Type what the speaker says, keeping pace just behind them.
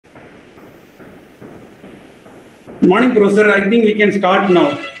Good morning, Professor. I think we can start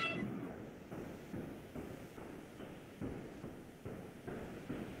now.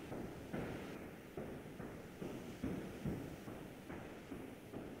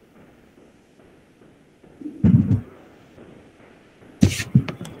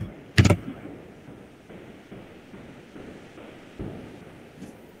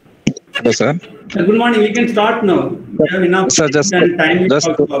 Hello, sir. Good morning. We can start now. We have enough Sir, just time. just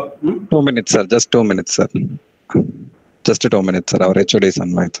 2 minutes, sir. Just 2 minutes, sir. Just 2 minutes, sir. Our HOD is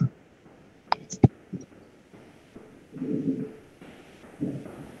on mic.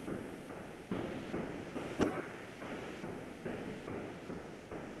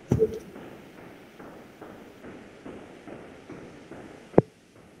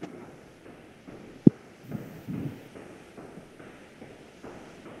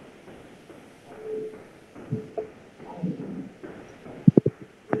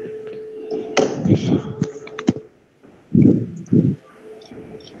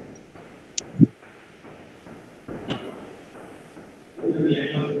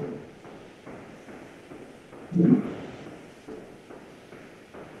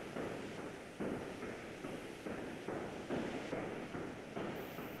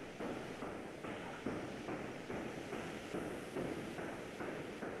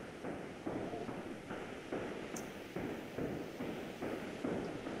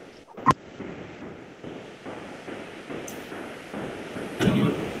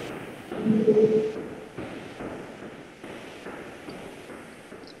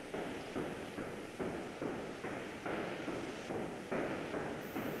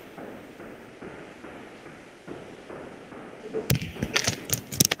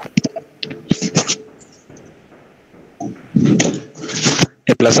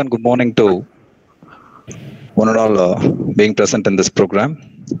 A pleasant good morning to one and all being present in this program.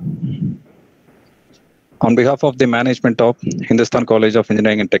 On behalf of the management of Hindusthan College of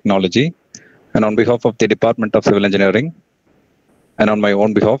Engineering and Technology, and on behalf of the Department of Civil Engineering, and on my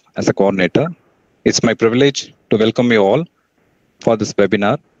own behalf as a coordinator, it's my privilege to welcome you all for this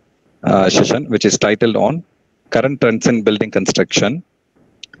webinar session, which is titled on Current Trends in Building Construction.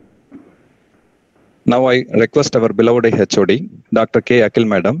 Now I request our beloved HOD, Dr. K. Akhil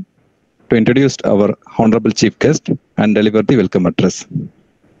Madam, to introduce our Honorable Chief Guest and deliver the welcome address.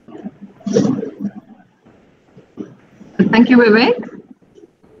 Thank you, Vivek.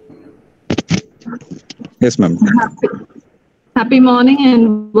 Yes, ma'am. Happy morning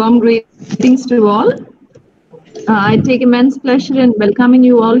and warm greetings to all. I take immense pleasure in welcoming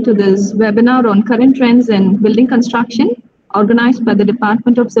you all to this webinar on current trends in building construction, organized by the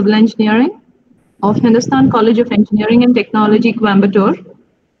Department of Civil Engineering of Hindusthan College of Engineering and Technology, Coimbatore,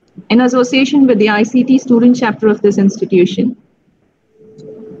 in association with the ICT student chapter of this institution.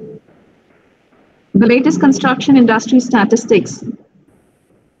 The latest construction industry statistics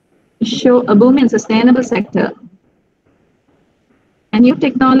show a boom in sustainable sector. And new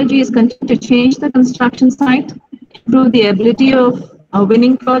technologies continue to change the construction site, improve the ability of a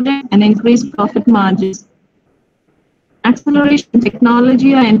winning project, and increase profit margins. Acceleration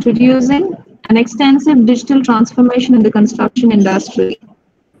technology are introducing an extensive digital transformation in the construction industry.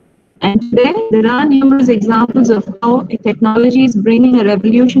 And today, there are numerous examples of how technology is bringing a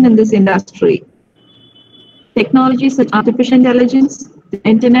revolution in this industry. Technologies such as artificial intelligence, the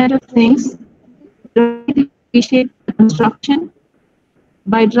Internet of Things, reshape the construction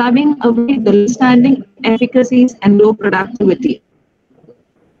by driving away the long-standing efficacies and low productivity.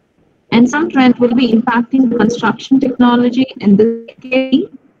 And some trend will be impacting the construction technology in this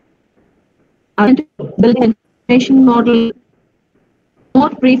decade. Building information model,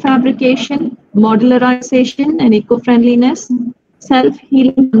 more prefabrication, modularization and eco-friendliness,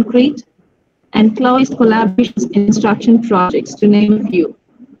 self-healing concrete, and close collaborations in construction projects, to name a few.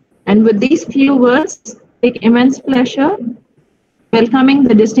 And with these few words, I take immense pleasure welcoming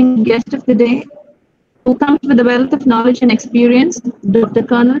the distinguished guest of the day, who comes with a wealth of knowledge and experience, Dr.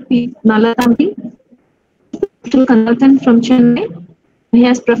 Colonel P. Nalathambi, structural consultant from Chennai. He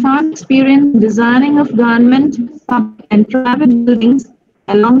has profound experience in designing of government, public and private buildings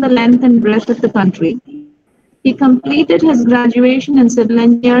along the length and breadth of the country. He completed his graduation in civil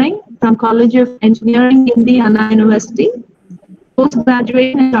engineering from College of Engineering, India, Anna University,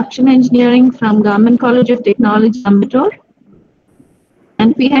 post-graduate in structural engineering from Government College of Technology, Coimbatore,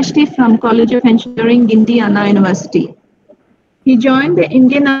 and PhD from College of Engineering, India, Anna University. He joined the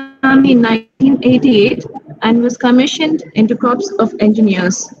Indian Army in 1988 and was commissioned into Corps of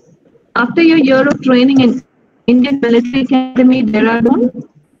Engineers. After a year of training in Indian Military Academy, Dehradun,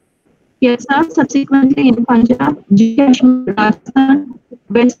 he has served subsequently in Punjab, Rajasthan,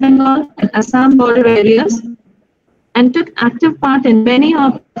 West Bengal, and Assam border areas, and took active part in many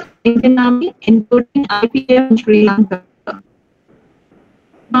of the Indian Army, including IPF in Sri Lanka.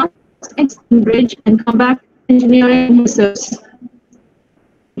 In bridge and combat engineering research.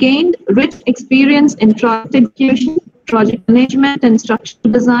 Gained rich experience in project execution, project management, and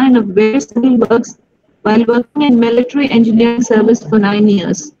structural design of various civil works while working in military engineering service for 9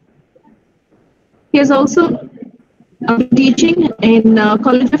 years. He has also been teaching in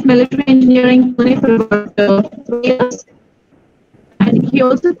College of Military Engineering, Pune for about 3 years. And he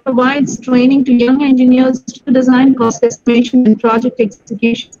also provides training to young engineers to design, cost estimation, and project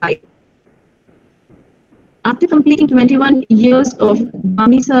execution site. After completing 21 years of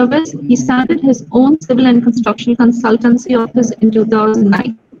Army service, he started his own civil and construction consultancy office in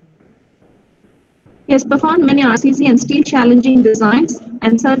 2009. He has performed many RCC and steel challenging designs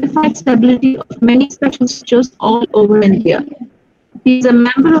and certified stability of many special structures all over India. He is a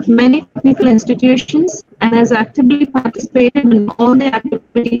member of many technical institutions and has actively participated in all the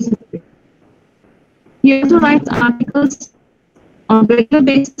activities. He also writes articles on a regular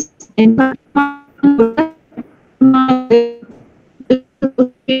basis in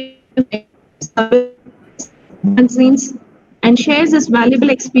magazines and shares his valuable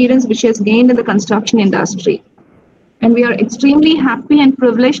experience which he has gained in the construction industry. And we are extremely happy and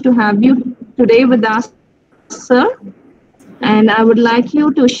privileged to have you today with us, sir. And I would like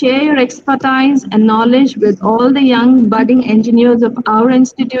you to share your expertise and knowledge with all the young budding engineers of our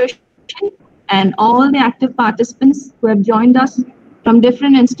institution and all the active participants who have joined us from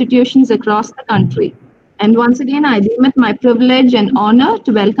different institutions across the country. And once again, I deem it my privilege and honor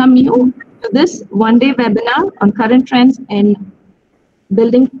to welcome you to this one-day webinar on current trends in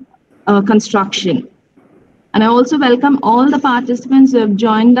building construction. And I also welcome all the participants who have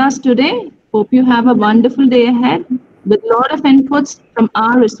joined us today. Hope you have a wonderful day ahead with a lot of inputs from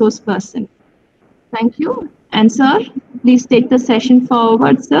our resource person. Thank you. And sir, please take the session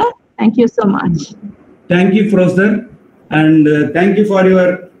forward, sir. Thank you so much. Thank you, Professor. And thank you for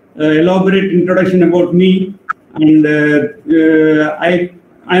your elaborate introduction about me. And I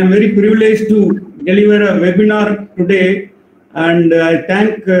am very privileged to deliver a webinar today. And I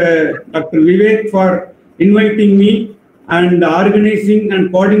thank Dr. Vivek for inviting me and organizing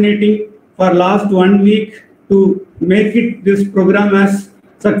and coordinating for last 1 week to make this program as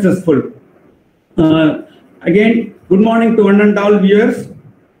successful. Again, good morning to one and all viewers.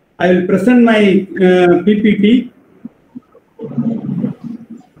 I will present my PPT.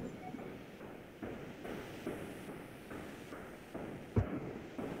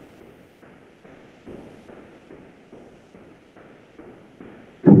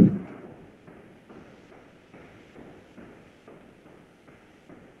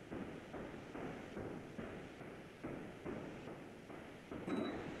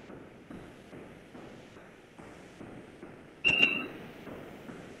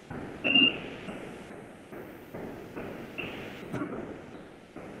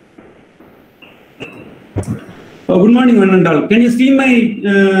 Good morning, one and all. Can you see my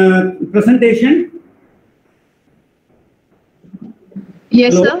presentation?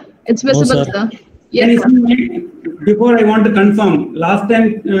 Yes, Hello? sir. It's visible, sir. Yes, Can you sir. see me? Before I want to confirm, last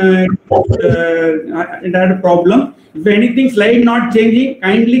time it had a problem. If anything slide not changing,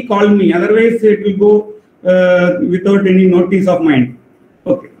 kindly call me. Otherwise, it will go without any notice of mine.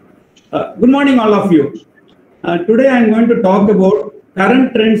 Okay. Good morning, all of you. Today I am going to talk about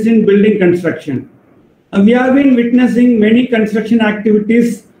current trends in building construction. We have been witnessing many construction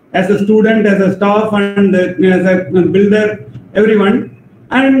activities as a student, as a staff, and as a builder, everyone.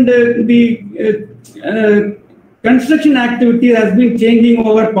 And the construction activity has been changing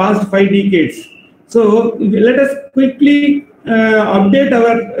over past 5 decades. So let us quickly update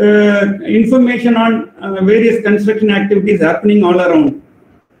our information on various construction activities happening all around.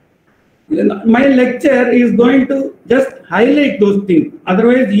 My lecture is going to just highlight those things.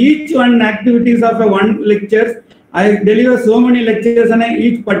 Otherwise, each one activities of a one lecture, I deliver so many lectures on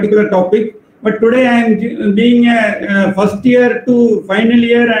each particular topic. But today I am being a first year to final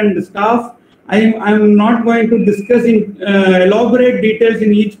year and staff. I am not going to discuss in elaborate details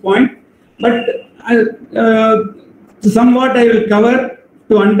in each point, but somewhat I will cover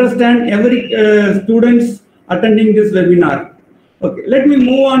to understand every students attending this webinar. Okay, let me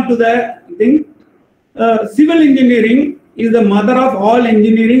move on to the thing. Civil engineering is the mother of all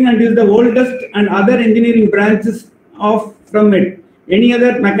engineering and is the oldest and other engineering branches from it. Any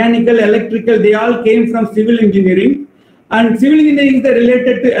other mechanical, electrical, they all came from civil engineering. And civil engineering is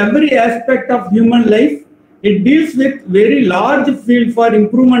related to every aspect of human life. It deals with very large field for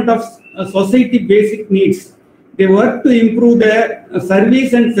improvement of society basic needs. They work to improve the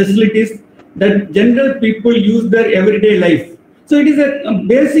service and facilities that general people use their everyday life. So it is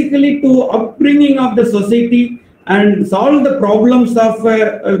basically to upbringing of the society and solve the problems of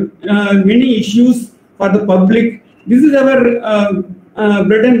many issues for the public. This is our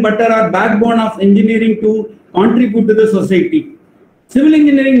bread and butter or backbone of engineering to contribute to the society. Civil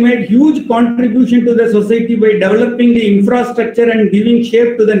engineering made huge contribution to the society by developing the infrastructure and giving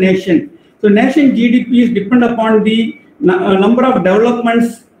shape to the nation. So nation GDP is depend upon the number of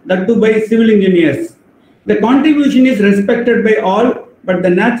developments that do by civil engineers. The contribution is respected by all, but the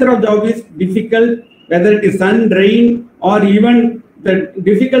nature of job is difficult, whether it is sun, rain, or even the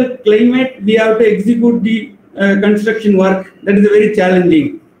difficult climate, we have to execute the construction work. That is very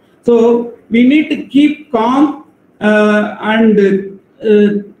challenging. So we need to keep calm and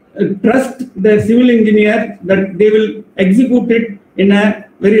trust the civil engineer that they will execute it in a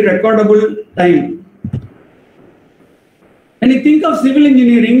very recordable time. When you think of civil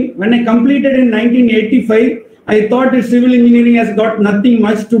engineering, when I completed in 1985, I thought that civil engineering has got nothing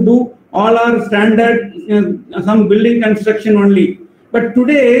much to do. All are standard, some building construction only. But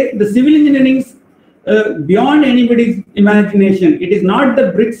today, the civil engineering is beyond anybody's imagination. It is not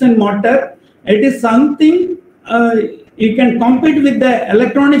the bricks and mortar. It is something you can compete with the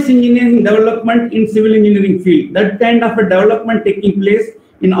electronics engineering development in civil engineering field. That kind of a development taking place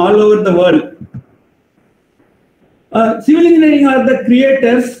in all over the world. Civil engineering are the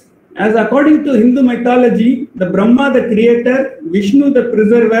creators, as according to Hindu mythology, the Brahma the creator, Vishnu the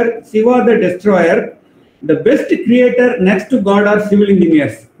preserver, Shiva the destroyer. The best creator next to God are civil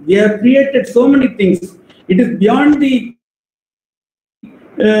engineers. We have created so many things. It is beyond the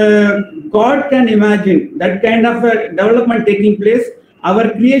God can imagine that kind of a development taking place. Our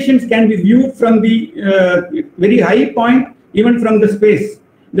creations can be viewed from the very high point, even from the space.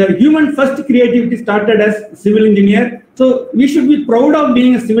 The human first creativity started as civil engineer. So we should be proud of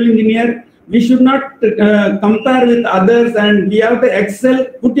being a civil engineer. We should not compare with others, and we have to excel,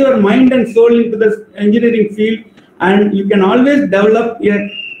 put your mind and soul into the engineering field, and you can always develop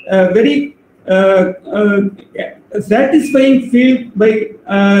a very satisfying field by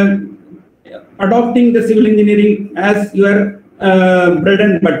adopting the civil engineering as your bread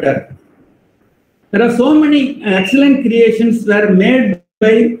and butter. There are so many excellent creations that are made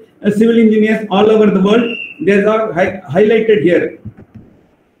by civil engineers all over the world. They are highlighted here.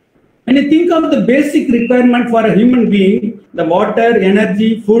 When you think of the basic requirement for a human being, the water,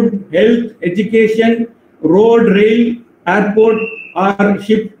 energy, food, health, education, road, rail, airport or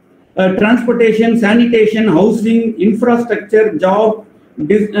ship, transportation, sanitation, housing, infrastructure, job,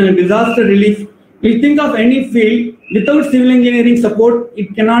 disaster relief. We think of any field, without civil engineering support,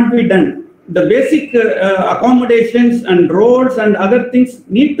 it cannot be done. The basic accommodations and roads and other things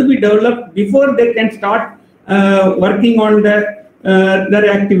need to be developed before they can start working on their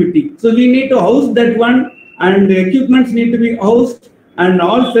activity. So we need to house that one, and the equipments need to be housed, and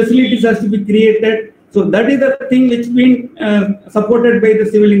all facilities has to be created. So that is the thing which has been supported by the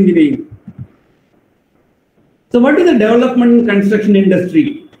civil engineering. So what is the development in construction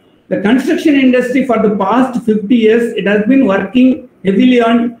industry? The construction industry for the past 50 years, it has been working heavily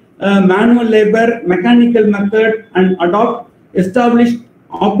on manual labor, mechanical method, and adopt established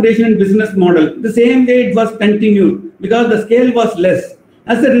operation and business model. The same way it was continued because the scale was less.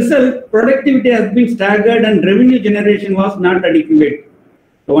 As a result, productivity has been staggered and revenue generation was not adequate.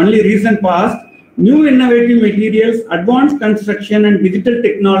 The only recent past, new innovative materials, advanced construction and digital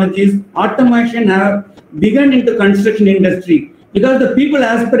technologies, automation have begun into construction industry. Because the people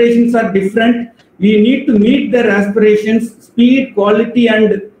aspirations are different, we need to meet their aspirations, speed, quality,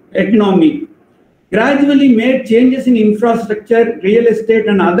 and economy. Gradually made changes in infrastructure, real estate,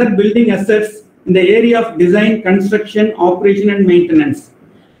 and other building assets in the area of design, construction, operation, and maintenance.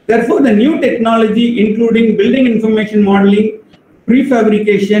 Therefore, the new technology, including building information modeling,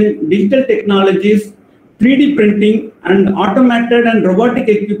 prefabrication, digital technologies, 3D printing, and automated and robotic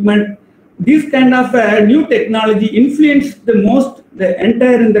equipment, this kind of new technology influenced the most the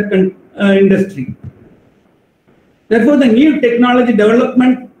entire industry. Therefore, the new technology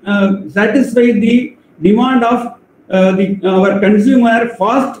development satisfy the demand of our consumer,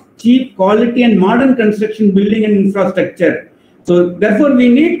 fast, cheap, quality, and modern construction, building, and infrastructure. So, therefore, we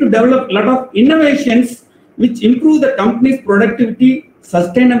need to develop a lot of innovations which improve the company's productivity,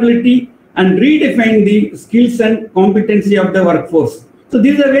 sustainability, and redefine the skills and competency of the workforce. So,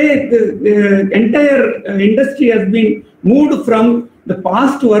 this is the way the entire industry has been moved from the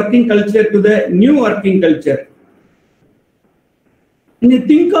past working culture to the new working culture. When you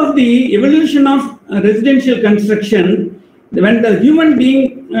think of the evolution of residential construction, when the human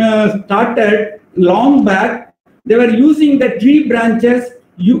being started long back, they were using the tree branches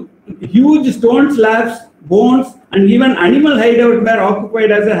huge stone slabs, bones, and even animal hideout were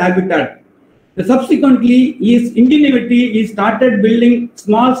occupied as a habitat. Subsequently, his ingenuity, he started building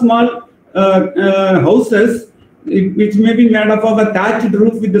small houses, which may be made up of a thatched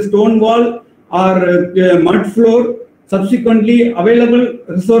roof with the stone wall or mud floor. Subsequently, available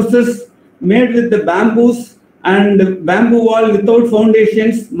resources made with the bamboos and bamboo wall without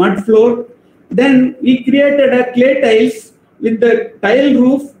foundations, mud floor. Then he created a clay tiles with the tile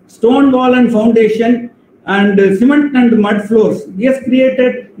roof, stone wall and foundation, and cement and mud floors. He has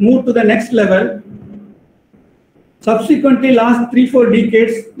moved to the next level. Subsequently, last 3-4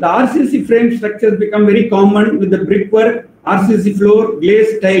 decades, the RCC frame structures become very common with the brickwork, RCC floor,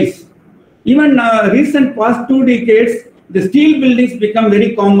 glazed tiles. Even recent past 2 decades, the steel buildings become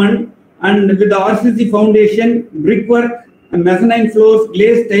very common, and with the RCC foundation, brickwork, mezzanine floors,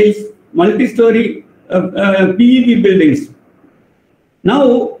 glazed tiles, multi-story PEB buildings.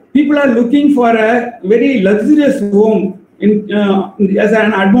 Now, people are looking for a very luxurious home as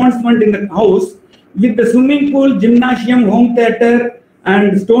an advancement in the house, with the swimming pool, gymnasium, home theater,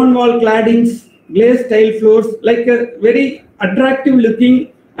 and stone wall claddings, glazed tile floors, like a very attractive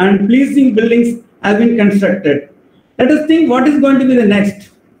looking and pleasing buildings have been constructed. Let us think what is going to be the next.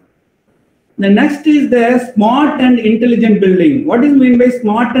 The next is the smart and intelligent building. What is meant by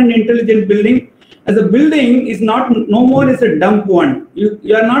smart and intelligent building? As a building is no more as a dumb one.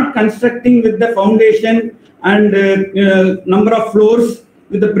 You are not constructing with the foundation and number of floors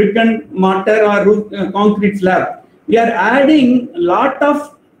with the brick and mortar or roof, concrete slab. We are adding a lot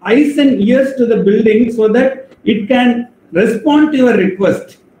of eyes and ears to the building so that it can respond to your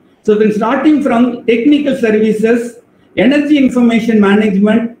request. So when starting from technical services, energy information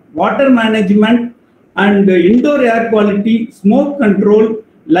management, water management, and indoor air quality, smoke control,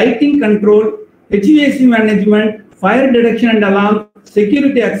 lighting control, HVAC management, fire detection and alarm,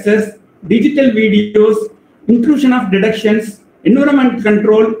 security access, digital videos, intrusion of detections, environment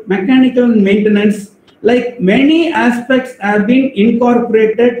control, mechanical maintenance, like many aspects have been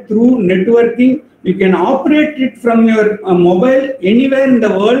incorporated through networking. You can operate it from your mobile anywhere in the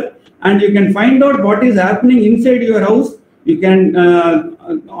world, and you can find out what is happening inside your house. You can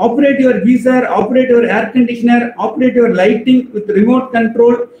operate your geyser, operate your air conditioner, operate your lighting with remote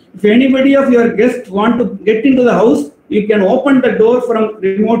control. If anybody of your guests want to get into the house, you can open the door from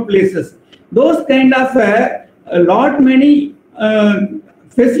remote places. Those kind of many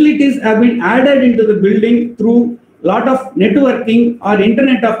facilities have been added into the building through lot of networking or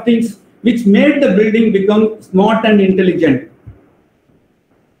Internet of Things, which made the building become smart and intelligent.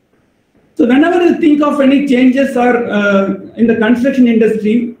 So whenever you think of any changes or in the construction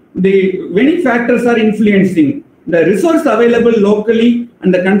industry, many factors are influencing. The resource available locally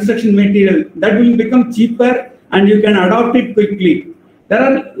and the construction material that will become cheaper and you can adopt it quickly. There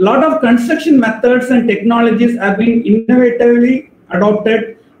are a lot of construction methods and technologies have been innovatively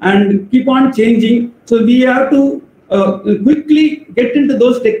adopted and keep on changing. So we have to quickly get into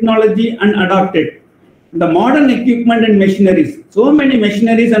those technology and adopt it. The modern equipment and machineries. So many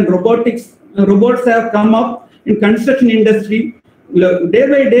machineries and robots have come up in construction industry. Day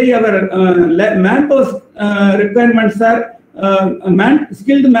by day, our manpower requirements are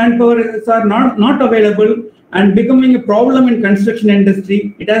skilled manpower are not available and becoming a problem in construction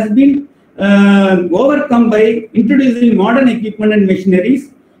industry. It has been overcome by introducing modern equipment and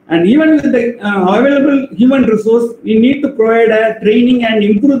machineries. And even with the available human resource, we need to provide training and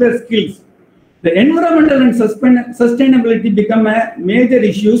improve their skills. The environmental and sustainability become a major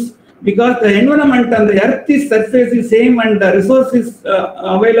issues because the environment on the earth's surface is same and the resources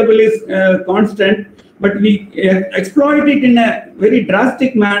available is constant, but we exploit it in a very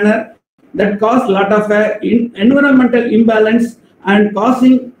drastic manner that cause a lot of environmental imbalance and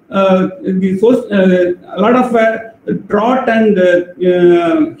causing a lot of drought and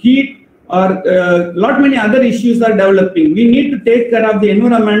heat or many other issues are developing. We need to take care of the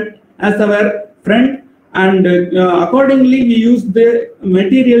environment as our friend, and accordingly we use the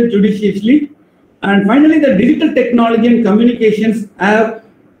material judiciously. And finally, the digital technology and communications have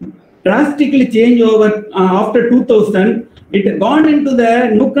drastically changed over after 2000. It has gone into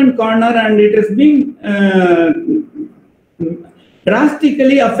the nook and corner and it has been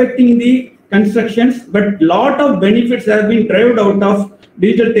drastically affecting the constructions, but lot of benefits have been derived out of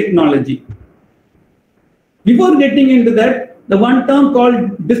digital technology. Before getting into that, the one term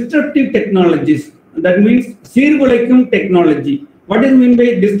called disruptive technologies, that means Sirgulaikum technology. What is meant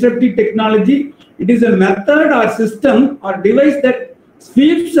by disruptive technology? It is a method or system or device that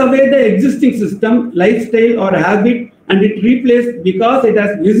sweeps away the existing system, lifestyle or habit, and it replaces because it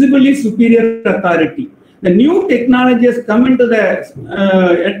has visibly superior authority. the new technologies come into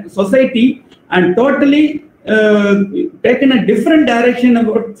the society and totally taken a different direction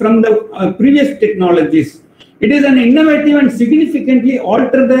from the previous technologies. It is an innovative and significantly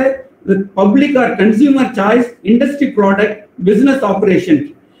alter the public or consumer choice, industry product, business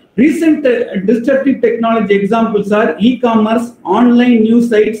operation. Recent disruptive technology examples are e-commerce, online news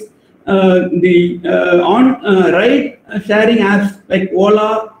sites, ride sharing apps like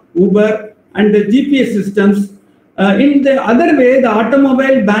Ola, Uber, and the GPS systems. In the other way, the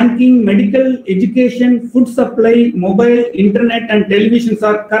automobile, banking, medical, education, food supply, mobile, internet, and televisions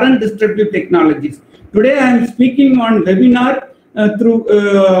are current disruptive technologies. Today, I am speaking on webinar through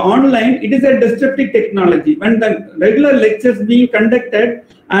online. It is a disruptive technology. When the regular lectures being conducted,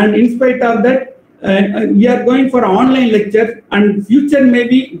 and in spite of that, we are going for online lectures, and future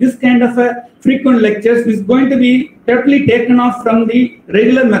maybe this kind of a frequent lectures is going to be totally taken off from the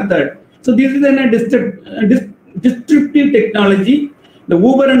regular method. So this is a disruptive technology. The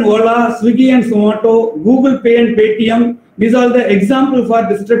Uber and Ola, Swiggy and Zomato, Google Pay and Paytm, these are the examples for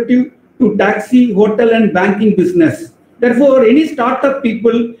disruptive to taxi, hotel and banking business. Therefore, any startup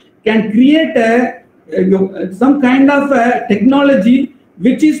people can create some kind of a technology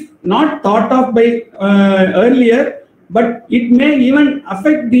which is not thought of by earlier, but it may even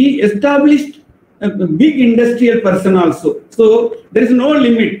affect the established big industrial person also. So there is no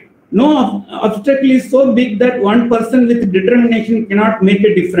limit. No obstacle is so big that one person with determination cannot make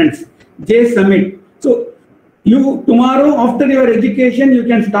a difference. J Summit. So you tomorrow after your education, you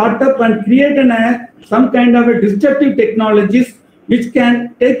can start up and create some kind of a disruptive technologies which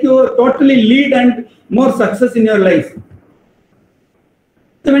can take you totally lead and more success in your life.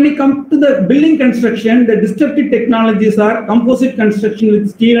 So when you come to the building construction, the disruptive technologies are composite construction with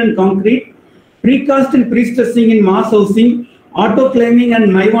steel and concrete, precast and pre-stressing in mass housing, autoclaving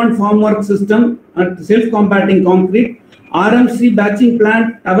and Maiwan formwork system and self-compacting concrete, RMC batching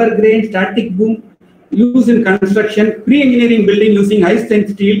plant, tower crane, static boom used in construction, pre-engineering building using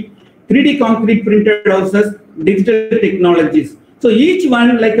high-strength steel, 3D concrete printed houses, digital technologies. So each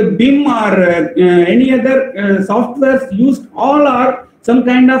one like a BIM or any other softwares used, all are some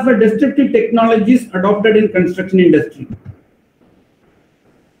kind of a disruptive technologies adopted in construction industry.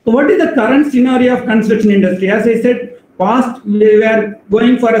 So what is the current scenario of construction industry? As I said, past we were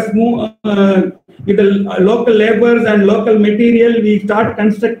going for a smooth with the local laborers and local material, we start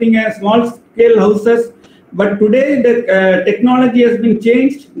constructing a small scale houses. But today the technology has been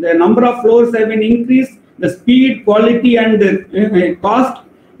changed, the number of floors have been increased, the speed, quality and the cost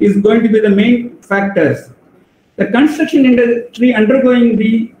is going to be the main factors. The construction industry undergoing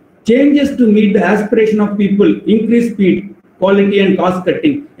the changes to meet the aspiration of people, increase speed, quality and cost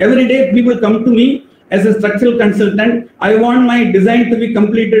cutting. Every day people come to me as a structural consultant, I want my design to be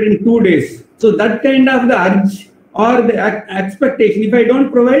completed in 2 days. So that kind of the urge or the expectation, if I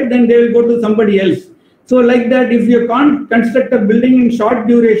don't provide, then they will go to somebody else. So like that, if you can't construct a building in short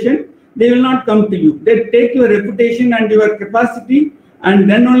duration, they will not come to you. They take your reputation and your capacity and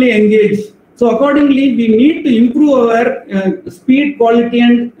then only engage. So accordingly, we need to improve our speed, quality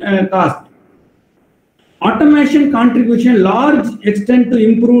and cost. Automation contribution large extent to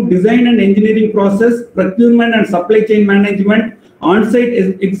improve design and engineering process, procurement and supply chain management, on-site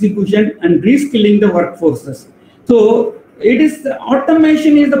execution and reskilling the workforces. So it is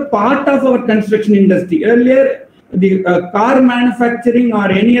automation is a part of our construction industry. Earlier, the car manufacturing or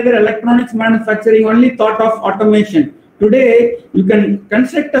any other electronics manufacturing only thought of automation. Today, you can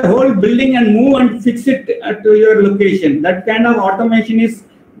construct a whole building and move and fix it to your location. That kind of automation is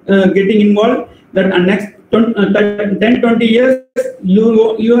getting involved. That next 10-20 years,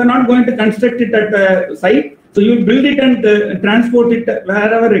 you are not going to construct it at a site. So you build it and transport it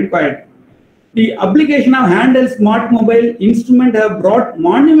wherever required. The application of handheld smart mobile instrument have brought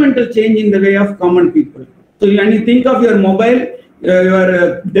monumental change in the way of common people. So when you think of your mobile,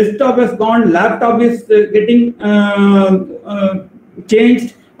 your desktop has gone, laptop is getting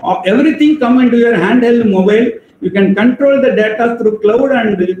changed. Everything come into your handheld mobile. You can control the data through cloud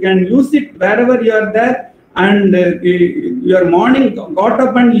and you can use it wherever you are there. And your morning got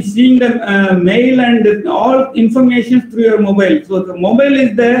up and seeing the mail and all information through your mobile. So the mobile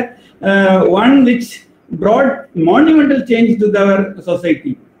is the one which brought monumental change to our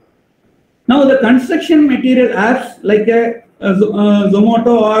society. Now the construction material apps like a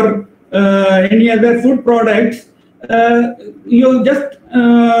Zomato or any other food products, you just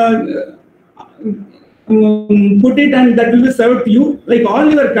put it and that will be served to you. Like all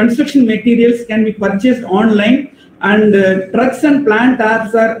your construction materials can be purchased online, and trucks and plant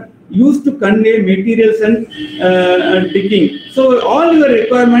apps are used to convey materials and digging. So all your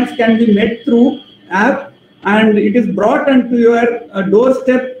requirements can be met through app, and it is brought onto your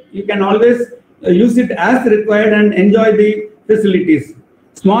doorstep. You can always use it as required and enjoy the facilities.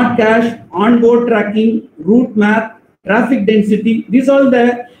 Smart cash, onboard tracking, route map, traffic density, these all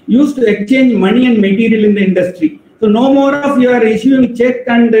the used to exchange money and material in the industry. So no more of you are issuing check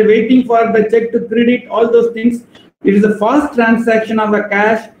and waiting for the check to credit, all those things. It is a fast transaction of a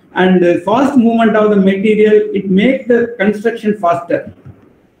cash and fast movement of the material. It makes the construction faster.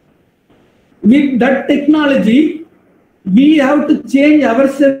 With that technology, we have to change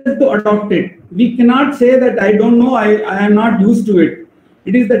ourselves to adopt it. We cannot say that I don't know, I am not used to it.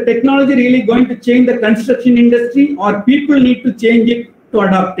 It is the technology really going to change the construction industry, or people need to change it to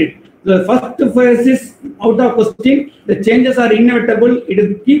adopt it. The first phase is out of question. The changes are inevitable. It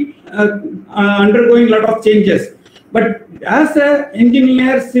will keep undergoing a lot of changes. But as an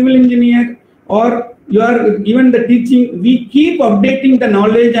engineer, civil engineer, or you are even the teaching, we keep updating the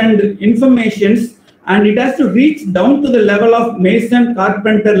knowledge and informations, and it has to reach down to the level of mason,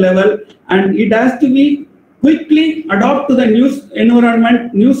 carpenter level, and it has to be quickly adopt to the new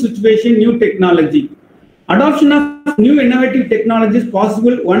environment, new situation, new technology. Adoption of new innovative technology is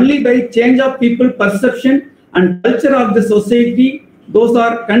possible only by change of people perception and culture of the society. Those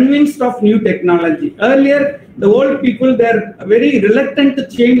are convinced of new technology. Earlier, the old people, they're very reluctant to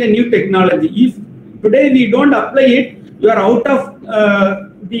change the new technology. If today we don't apply it, you are out of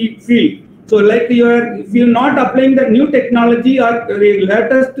the field. So like if you're not applying the new technology or the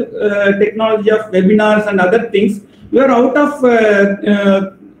latest technology of webinars and other things, you are out of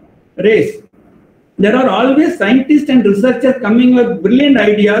race. There are always scientists and researchers coming with brilliant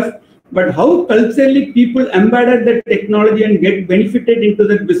ideas, but how culturally people embedded the technology and get benefited into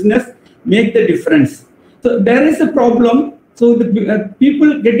the business make the difference. So there is a problem. So the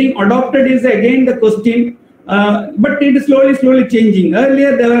people getting adopted is again the question. But it is slowly changing.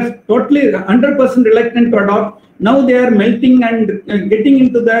 Earlier, they were totally 100% reluctant to adopt. Now they are melting and getting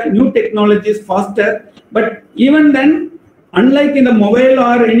into the new technologies faster. But even then, unlike in the mobile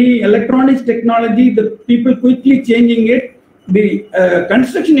or any electronics technology, the people quickly changing it. The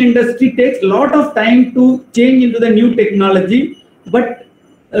construction industry takes a lot of time to change into the new technology. But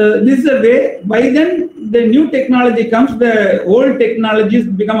this is a way. By then, the new technology comes, the old technologies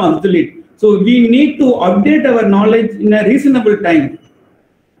become obsolete. So we need to update our knowledge in a reasonable time.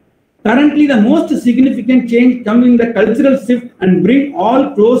 Currently, the most significant change comes in the cultural shift and bring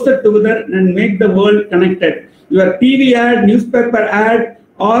all closer together and make the world connected. Your TV ad, newspaper ad,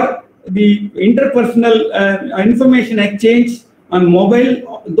 or the interpersonal information exchange on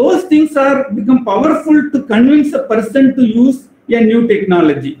mobile, those things are become powerful to convince a person to use a new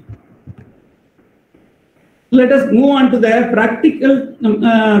technology. Let us move on to the practical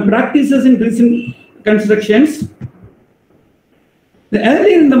practices in recent constructions.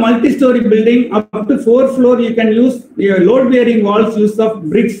 Earlier in the multi-story building, up to 4th floor, you can use load-bearing walls, use of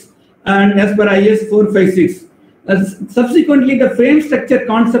bricks, and as per IS 456. Subsequently, the frame structure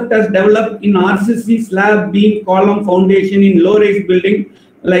concept has developed in RCC, slab, beam, column, foundation in low-rise building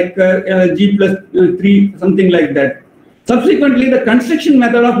like G+3, something like that. Subsequently, the construction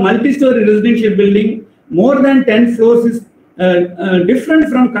method of multi-story residential building more than 10 floors is different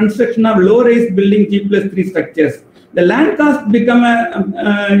from construction of low-rise building G+3 structures. The land cost become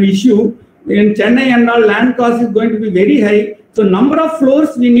an issue. In Chennai and all, land cost is going to be very high. So number of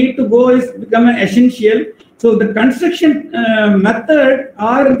floors we need to go is become an essential. So the construction method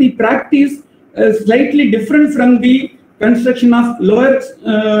or the practice is slightly different from the construction of lower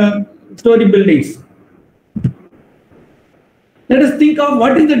story buildings. Let us think of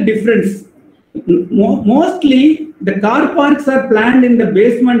what is the difference. Mostly the car parks are planned in the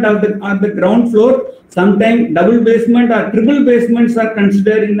basement of the ground floor. Sometimes double basement or triple basements are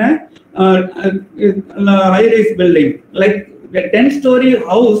considered in a high-rise building. Like a 10-story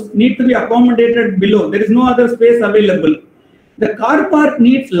house need to be accommodated below. There is no other space available. The car park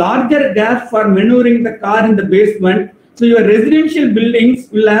needs larger gap for maneuvering the car in the basement. So your residential buildings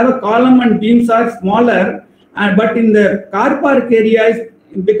will have a column and beams are smaller, but in the car park areas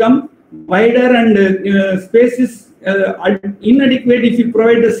become wider and space is inadequate if you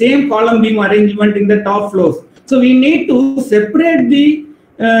provide the same column beam arrangement in the top floors. So we need to separate the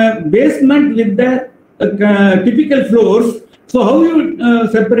basement with the typical floors. So how you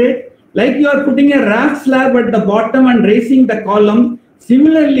separate? Like you are putting a raft slab at the bottom and raising the column.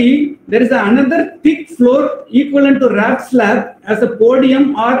 Similarly, there is another thick floor equivalent to raft slab as a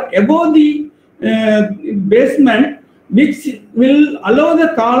podium or above the basement, which will allow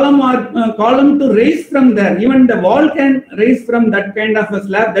the column or column to raise from there. Even the wall can raise from that kind of a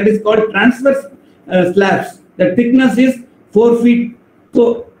slab. That is called transverse slabs. The thickness is 4 feet.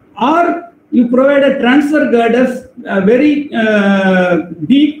 So, or you provide a transfer girders, very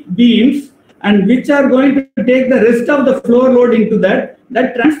deep beams, and which are going to take the rest of the floor load into that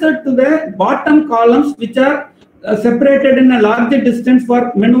transferred to the bottom columns, which are separated in a larger distance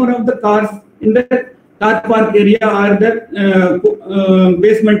for maneuver of the cars in the car park area or the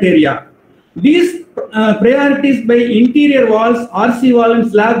basement area. These priorities by interior walls, RC wall and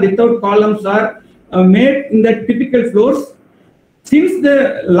slab without columns are made in the typical floors. Since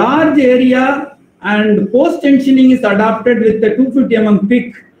the large area and post tensioning is adopted with the 250 mm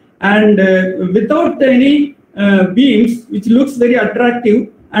pick and without any beams, which looks very attractive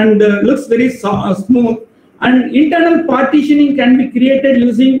and looks very smooth, and internal partitioning can be created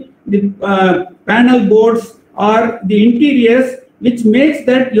using the panel boards or the interiors, which makes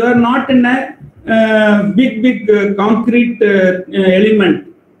that you are not in a big concrete element.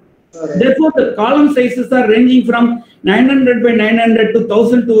 Therefore, the column sizes are ranging from 900 by 900 to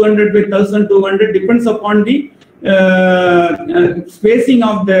 1200 by 1200, depends upon the spacing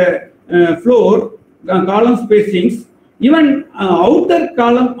of the floor, column spacings. Even outer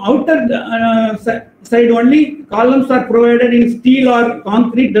side only columns are provided in steel or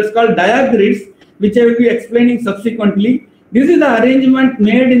concrete, that's called diagrids, which I will be explaining subsequently. This is the arrangement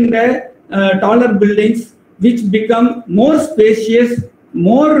made in the taller buildings, which become more spacious,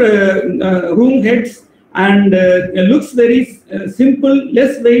 more room heads, and looks very simple,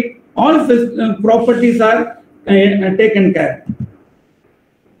 less weight. All properties are taken care.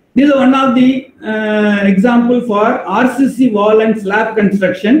 This is one of the example for RCC wall and slab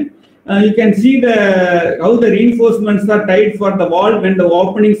construction. You can see how the reinforcements are tied for the wall when the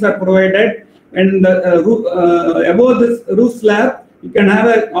openings are provided, and the above this roof slab you can have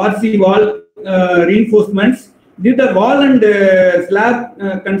a RC wall reinforcements. This is the wall and slab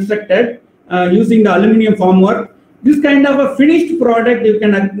constructed using the aluminum formwork. This kind of a finished product, you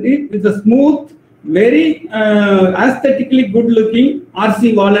can agree, is a smooth, very aesthetically good looking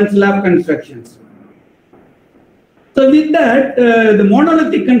RC wall and slab constructions. So with that, the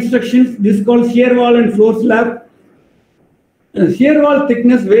monolithic constructions, this is called shear wall and floor slab. Shear wall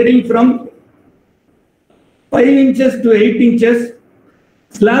thickness varying from 5 inches to 8 inches.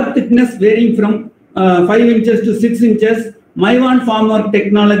 Slab thickness varying from 5 inches to 6 inches. Maiwan formwork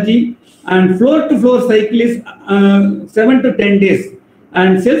technology, and floor to floor cycle is 7 to 10 days.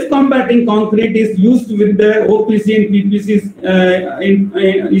 And self-compacting concrete is used with the OPC and PPCs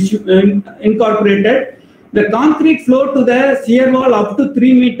incorporated. The concrete flow to the shear wall up to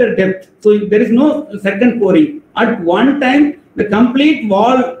 3 meter depth. So there is no second pouring. At one time, the complete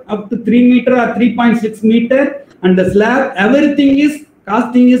wall up to 3 meter or 3.6 meter, and the slab, everything is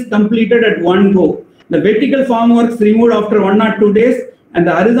casting is completed at one go. The vertical formworks removed after 1 or 2 days, and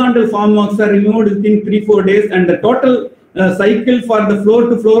the horizontal formworks are removed within 3-4 days, and the total cycle for the floor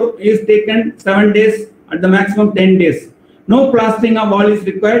to floor is taken 7 days, at the maximum 10 days. No plastering of wall is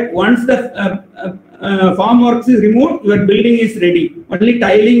required. Once the formworks is removed, your building is ready. Only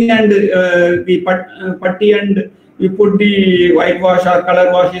tiling and the putty and you put the whitewash or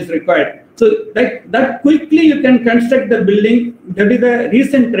color wash is required. So that quickly you can construct the building. That is the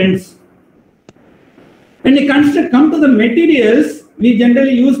recent trends. When you come to the materials, we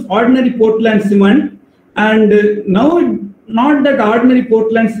generally use ordinary Portland cement, and now not that ordinary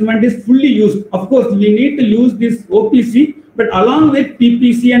Portland cement is fully used. Of course, we need to use this OPC, but along with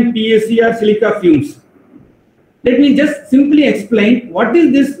PPC and PAC or silica fumes. Let me just simply explain what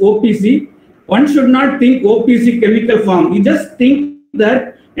is this OPC. One should not think OPC chemical form. You just think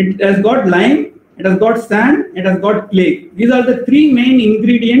that it has got lime, it has got sand, it has got clay. These are the three main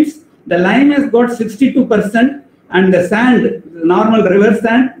ingredients. The lime has got 62%, and the sand, normal river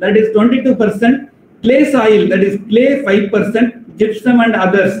sand, that is 22%. Clay soil, that is clay 5%, gypsum and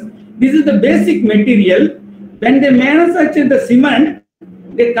others. This is the basic material. When they manufacture the cement,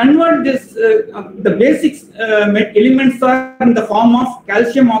 they convert this, the basic elements are in the form of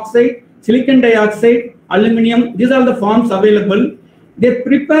calcium oxide, silicon dioxide, aluminum. These are the forms available. They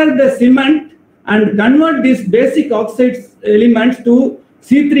prepare the cement and convert these basic oxide elements to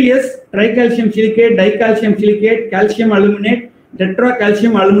C3S, tricalcium silicate, dicalcium silicate, calcium aluminate,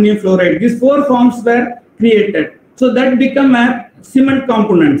 tetracalcium aluminum fluoride. These four forms were created. So that become cement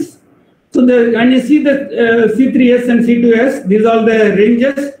components. So when you see the C3S and C2S, these are the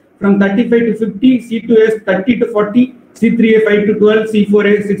ranges from 35 to 50, C2S 30 to 40, C3A 5 to 12,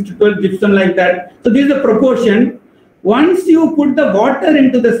 C4A 6 to 12, gypsum like that. So this is the proportion. Once you put the water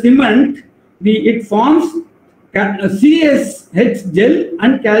into the cement, it forms CSH gel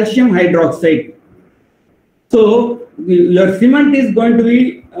and calcium hydroxide. So your cement is going to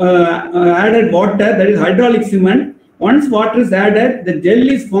be added water, that is hydraulic cement. once water is added, the gel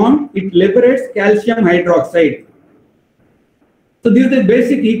is formed, it liberates calcium hydroxide. So this is the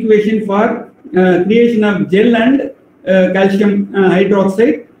basic equation for creation of gel and calcium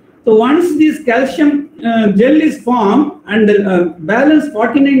hydroxide. So once this calcium gel is formed and balance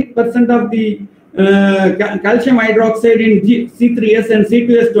 49% of the calcium hydroxide in C3S and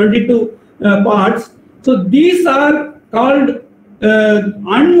C2S 22 parts. So these are called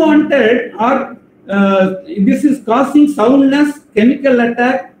unwanted, or this is causing soundness chemical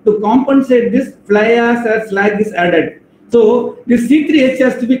attack. To compensate this, fly ash or slag is added. So this C3H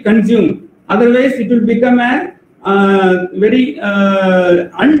has to be consumed. Otherwise, it will become a very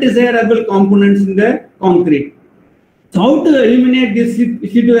undesirable components in the concrete. So how to eliminate this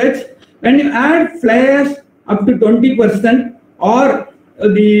C2H? When you add fly ash up to 20% or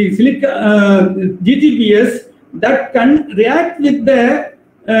the silica GGBS, that can react with the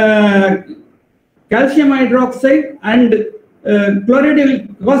calcium hydroxide and chloride will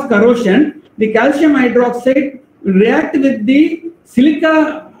cause corrosion. The calcium hydroxide will react with the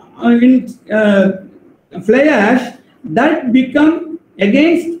silica in fly ash, that become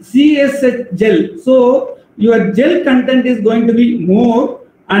against CSH gel. So your gel content is going to be more,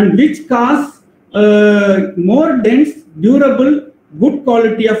 and which cause more dense, durable, good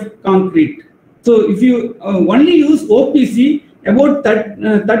quality of concrete. So if you only use OPC, about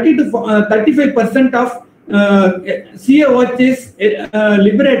 30 to 35% of CaOH is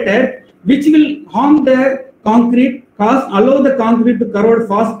liberated, which will harm the concrete, allow the concrete to corrode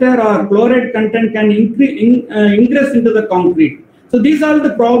faster, or chloride content can ingress into the concrete. So these are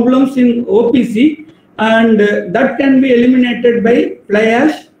the problems in OPC, and that can be eliminated by fly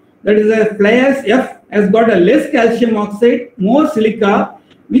ash. That is, a fly ash F has got a less calcium oxide, more silica,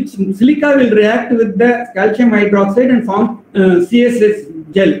 which silica will react with the calcium hydroxide and form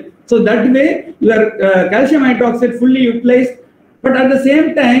CSH gel. So that way your calcium hydroxide fully utilized, but at the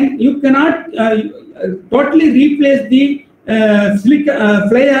same time you cannot totally replace the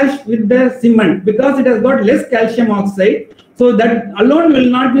fly ash with the cement, because it has got less calcium oxide. So that alone will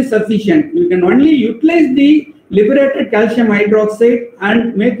not be sufficient. You can only utilize the liberated calcium hydroxide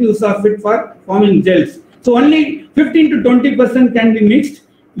and make use of it for forming gels. So only 15 to 20% can be mixed.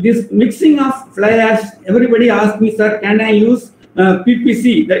 This mixing of fly ash, everybody asks me, sir, can I use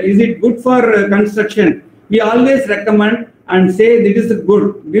PPC? Is it good for construction? We always recommend and say this is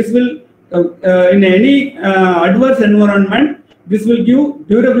good. This will, in any adverse environment, this will give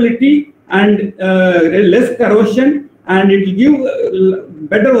durability and less corrosion, and it will give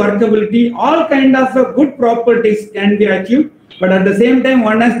better workability. All kind of good properties can be achieved, but at the same time,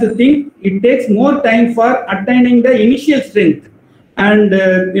 one has to think it takes more time for attaining the initial strength, and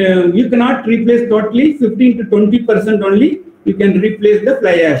you cannot replace totally. 15 to 20% only you can replace the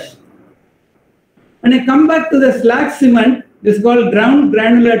fly ash. When I come back to the slag cement, this is called ground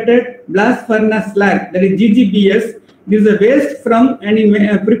granulated blast furnace slag, that is GGBS. This is a waste from when you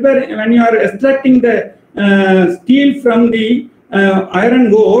when you are extracting the steel from the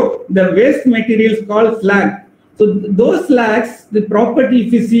iron ore, the waste material is called slag. So those slags, the property,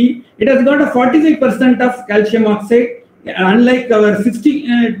 if you see, it has got a 45% of calcium oxide, unlike our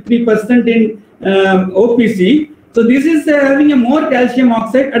 63% in OPC. So this is having a more calcium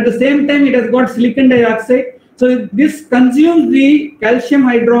oxide. At the same time, it has got silicon dioxide. So this consumes the calcium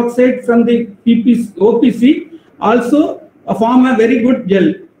hydroxide from the OPC, also form a very good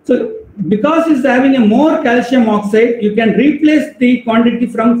gel. So because it's having a more calcium oxide, you can replace the quantity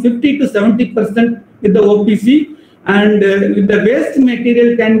from 50 to 70% with the OPC, and with the waste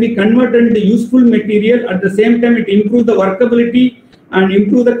material can be converted into useful material. At the same time, it improves the workability and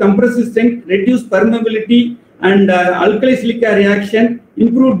improve the compressive strength, reduce permeability and alkali silica reaction,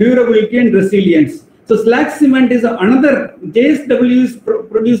 improve durability and resilience. So slag cement is another, JSW is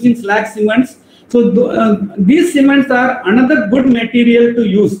producing slag cements. So these cements are another good material to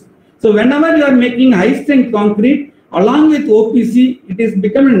use. So whenever you are making high strength concrete, along with OPC, it is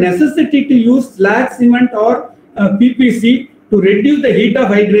become a necessity to use slag cement or PPC to reduce the heat of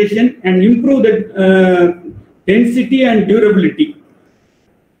hydration and improve the density and durability.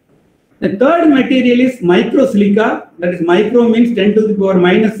 The third material is microsilica, that is micro means 10 to the power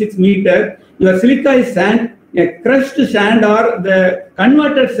minus 6 meter. Your silica is sand, a crushed sand or the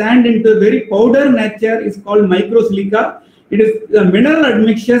converted sand into very powder nature is called microsilica. It is the mineral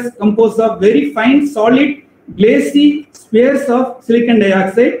admixtures composed of very fine, solid, glassy spheres of silicon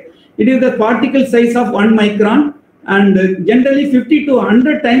dioxide. It is the particle size of 1 micron and generally 50 to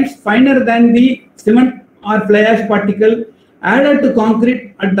 100 times finer than the cement or fly ash particle, added to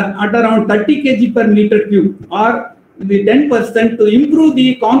concrete at around 30 kg per meter cube, or the 10% to improve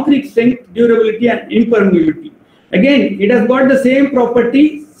the concrete strength, durability and impermeability. Again, it has got the same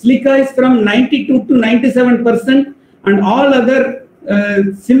property. Silica is from 92 to 97%, and all other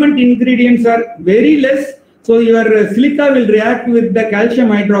cement ingredients are very less. So your silica will react with the calcium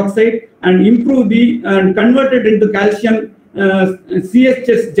hydroxide and improve the and convert it into calcium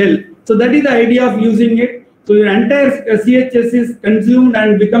CHS gel. So that is the idea of using it. So your entire CHS is consumed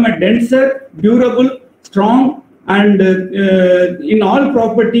and become a denser, durable, strong, and in all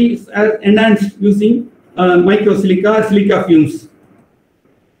properties enhanced using microsilica or silica fumes.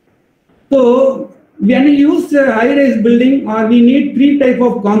 So when we use high-rise building, we need three types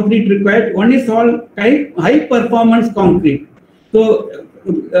of concrete required. One is all high performance concrete. So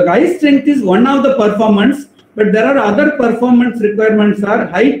high strength is one of the performance, but there are other performance requirements are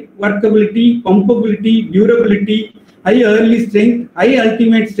high workability, pumpability, durability, high early strength, high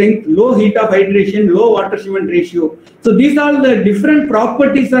ultimate strength, low heat of hydration, low water cement ratio. So these are the different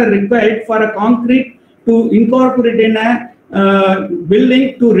properties are required for a concrete to incorporate in a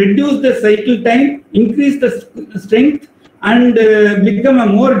building to reduce the cycle time, increase the strength, and become a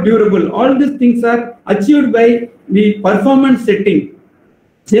more durable. All these things are achieved by the performance setting.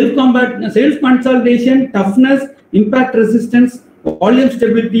 Self-consolidation, toughness, impact resistance, volume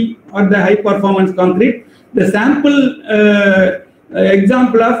stability are the high performance concrete. The sample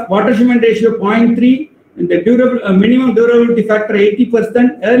example of water cement ratio 0.3, the minimum durability factor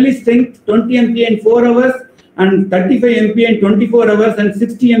 80%, early strength 20 MPa in 4 hours, and 35 MPa in 24 hours, and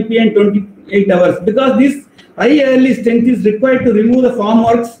 60 MPa in 28 hours. Because this high early strength is required to remove the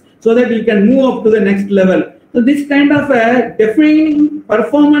formworks so that you can move up to the next level. So this kind of defining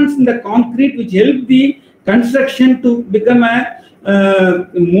performance in the concrete which help the construction to become a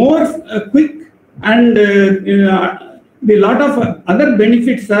more quick, and the lot of other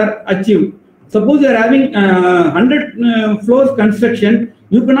benefits are achieved. Suppose you are having 100 floors construction,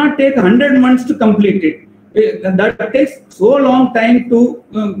 you cannot take 100 months to complete it. That takes so long time to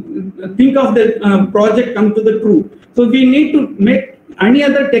think of the project come to the true. So we need to make any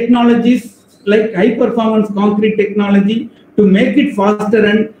other technologies like high performance concrete technology to make it faster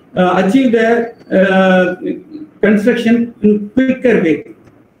and achieve the construction in quicker way.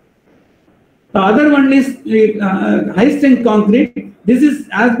 The other one is high strength concrete. This is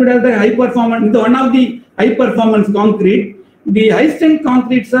as good as the high performance. One of the high performance concrete. The high strength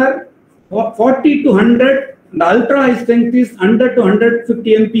concretes are 40 to 100. The ultra high strength is 100 to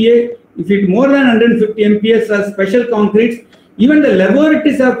 150 MPa. If it more than 150 MPa are special concretes. Even the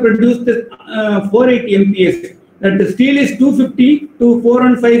laboratories have produced 480 MPa. That the steel is 250 to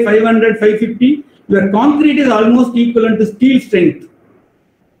 415, 500, 550. Your concrete is almost equivalent to steel strength.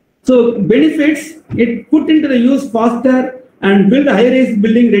 So benefits, it put into the use faster and build a high-rise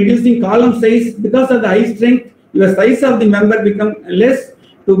building, reducing column size. Because of the high strength, your size of the member become less.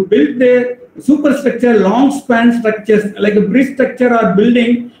 To build the superstructure, long span structures like a bridge structure or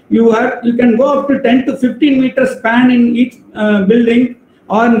building, you can go up to 10 to 15 meter span in each building,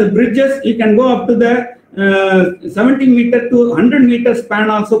 or in the bridges you can go up to the 70 meter to 100 meter span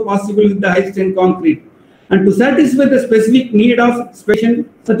also possible with the high strength concrete. And to satisfy the specific need of special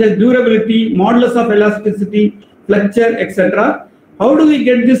such as durability, modulus of elasticity, flexure, etc. How do we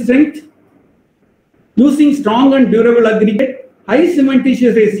get this strength? Using strong and durable aggregate, high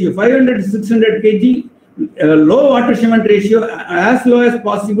cementitious ratio 500 to 600 kg, low water cement ratio as low as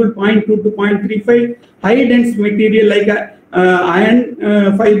possible 0.2 to 0.35, high dense material like iron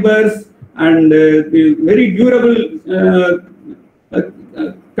fibers, and very durable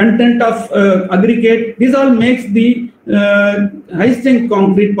content of aggregate. This all makes the high strength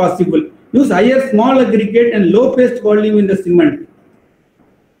concrete possible. Use higher small aggregate and low paste volume in the cement.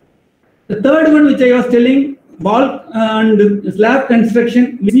 The third one which I was telling, bulk and slab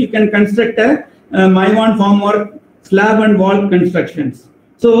construction. You can construct a Maiwan formwork, slab and wall constructions.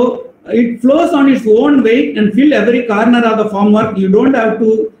 So it flows on its own weight and fill every corner of the formwork. You don't have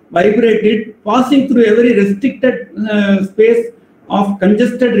to vibrate it, passing through a very restricted space of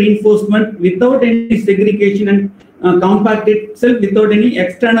congested reinforcement without any segregation, and compact itself without any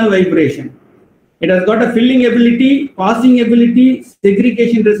external vibration. It has got a filling ability, passing ability,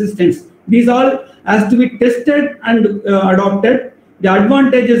 segregation resistance. These all has to be tested and adopted. The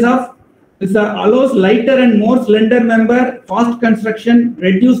advantages of this allows lighter and more slender member, fast construction,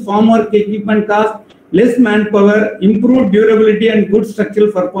 reduced formwork equipment cost, less manpower, improved durability and good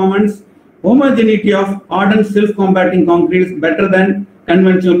structural performance. Homogeneity of hard and self-combating concrete is better than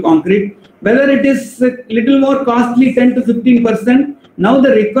conventional concrete. Whether it is a little more costly, 10 to 15%. Now the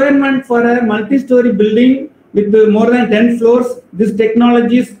requirement for a multi-story building with more than 10 floors, this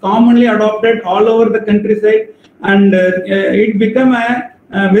technology is commonly adopted all over the countryside, and it become a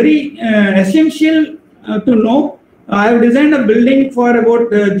very essential to know I have designed a building for about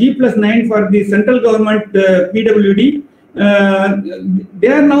G+9 for the central government PWD. They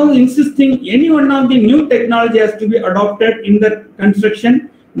are now insisting any one of the new technology has to be adopted in the construction.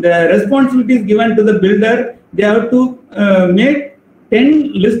 The responsibility is given to the builder. They have to make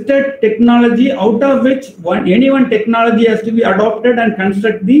 10 listed technology, out of which any one technology has to be adopted and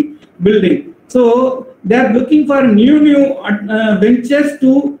construct the building. So they are looking for new ventures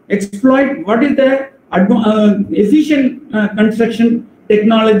to exploit what is the efficient construction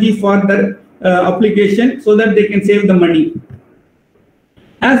technology for their application, so that they can save the money.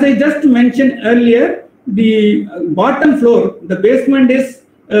 As I just mentioned earlier, the bottom floor, the basement is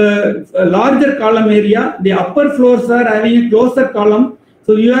a larger column area. The upper floors are having a closer column.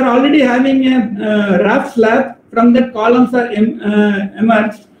 So you are already having a raft slab. From that, columns are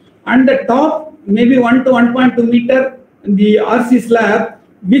emerged. And the top, maybe 1 to 1.2 meter, the RC slab,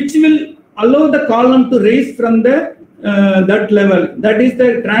 which will allow the column to raise from the that level. That is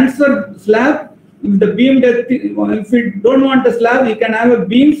the transfer slab. If the beam depth, if you don't want a slab, you can have a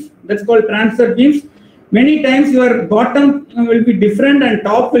beams. That's called transfer beams. Many times your bottom will be different and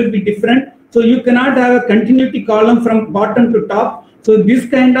top will be different. So you cannot have a continuity column from bottom to top. So this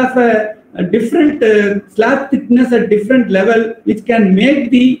kind of a different slab thickness at different level, which can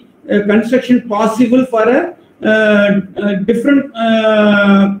make the construction possible for a different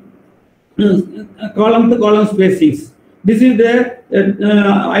column to column spacings. This is the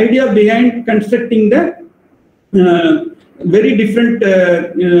idea behind constructing the very different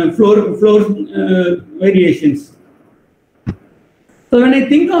floor variations. So when I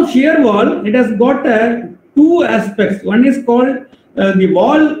think of shear wall, it has got two aspects. One is called the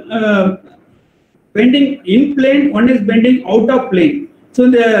wall bending in plane, one is bending out of plane. So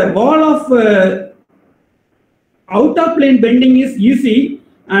the wall of out of plane bending is easy,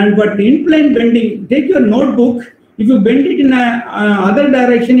 but in plane bending, take your notebook. If you bend it in a other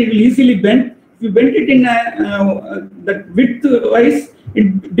direction, it will easily bend. If you bend it in that width wise,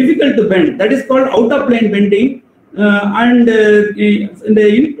 it's difficult to bend. That is called out of plane bending, and in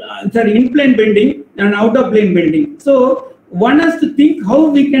plane bending and out of plane bending. So one has to think how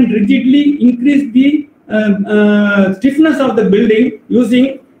we can rigidly increase the stiffness of the building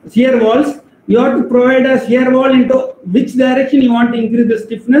using shear walls. You have to provide a shear wall into which direction you want to increase the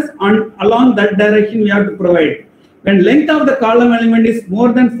stiffness, and along that direction we have to provide. When length of the column element is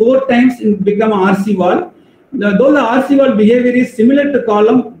more than 4 times, it becomes a RC wall. Though the RC wall behavior is similar to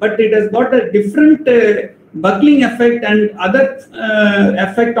column, but it has got a different buckling effect and other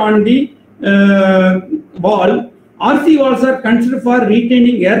effect on the wall. RC walls are considered for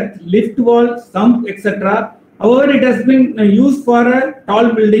retaining earth, lift wall, sump, etc. However, it has been used for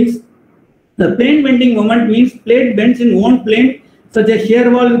tall buildings. The plane bending moment means plate bends in one plane, such as shear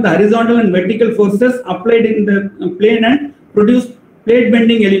wall with horizontal and vertical forces applied in the plane and produce plate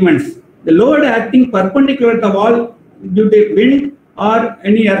bending elements. The load acting perpendicular to the wall due to wind or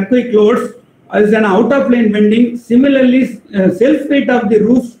any earthquake loads is an out of plane bending. Similarly, self weight of the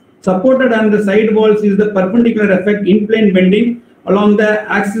roof supported on the side walls is the perpendicular effect in plane bending along the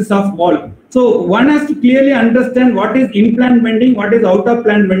axis of wall. So one has to clearly understand what is in plane bending, what is out of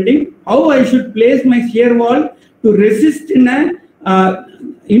plane bending, how I should place my shear wall to resist in a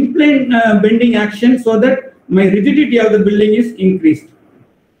in plane bending action so that my rigidity of the building is increased.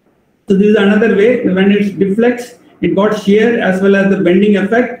 So this is another way. When it deflects, it got shear as well as the bending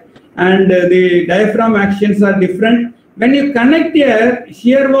effect, and the diaphragm actions are different. When you connect a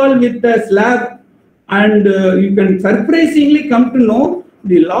shear wall with the slab, and you can surprisingly come to know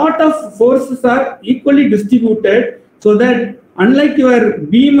the lot of forces are equally distributed, so that unlike your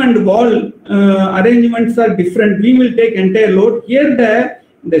beam and wall arrangements are different, beam will take entire load. Here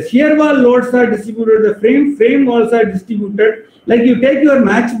the shear wall loads are distributed, the frame walls are distributed. Like you take your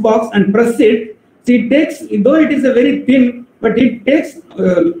matchbox and press it, see it takes, though it is a very thin, but it takes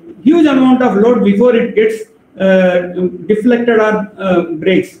huge amount of load before it gets deflected or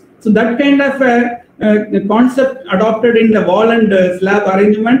breaks. So that kind of concept adopted in the wall and slab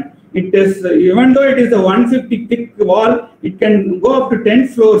arrangement. It is, even though it is a 150 thick wall, it can go up to 10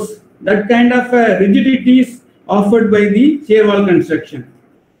 floors. That kind of rigidity is offered by the shear wall construction.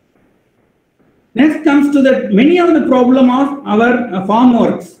 Next comes to that many of the problem of our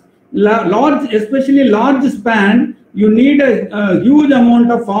formworks. Large, especially large span, you need a huge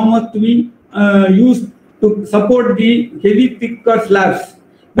amount of formwork to be used to support the heavy thicker slabs.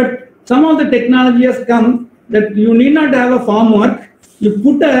 But some of the technology has come that you need not have a formwork. You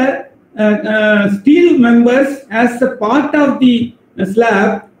put a steel members as a part of the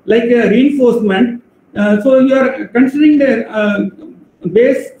slab, like a reinforcement. So you are considering the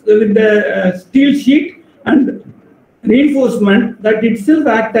base with the steel sheet, and reinforcement that itself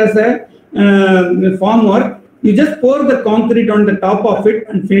acts as a formwork. You just pour the concrete on the top of it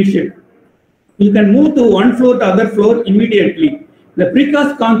and finish it. You can move to one floor to other floor immediately. The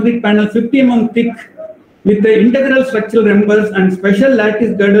precast concrete panel 50 mm thick with the integral structural members and special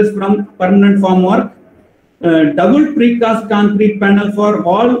lattice girders from permanent formwork. Double precast concrete panel for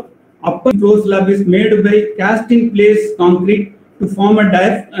all upper floor slab is made by cast in place concrete to form a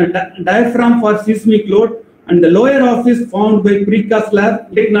diaphragm for seismic load, and the lower half is formed by precast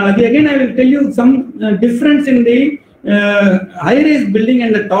slab technology. Again, I will tell you some difference in the high-rise building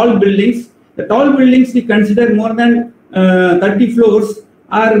and the tall buildings. The tall buildings we consider more than 30 floors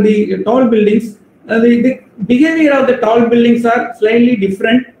are the tall buildings. The behavior of the tall buildings are slightly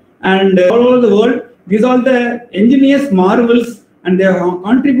different, and all over the world, these are the engineers' marvels, and they have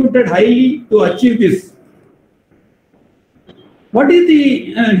contributed highly to achieve this. What is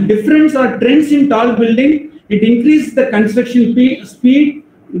the difference or trends in tall building? It increased the construction speed.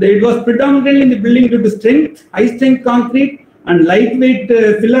 It was predominantly in the building due to strength, high strength concrete, and lightweight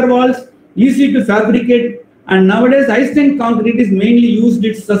filler walls, easy to fabricate. And nowadays, high strength concrete is mainly used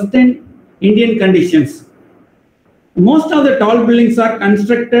to sustain Indian conditions. Most of the tall buildings are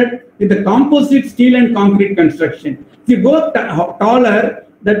constructed with the composite steel and concrete construction. If you go taller,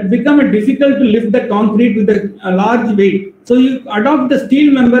 that becomes difficult to lift the concrete with a large weight. So you adopt the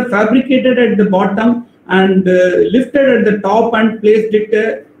steel member fabricated at the bottom and lifted at the top and placed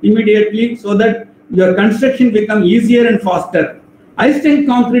it immediately, so that your construction becomes easier and faster. High strength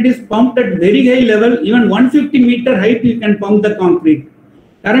concrete is pumped at very high level, even 150 meter height you can pump the concrete.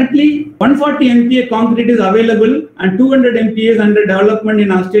 Currently, 140 MPa concrete is available and 200 MPa is under development in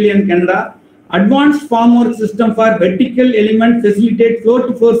Australia and Canada. Advanced formwork system for vertical element facilitate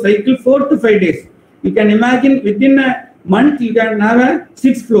floor-to-floor cycle 4 to 5 days. You can imagine within a month you can have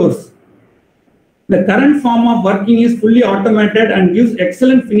 6 floors. The current form of working is fully automated and gives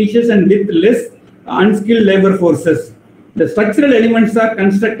excellent finishes and with less unskilled labor forces. The structural elements are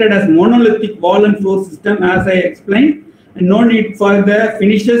constructed as monolithic wall and floor system, as I explained. And no need for the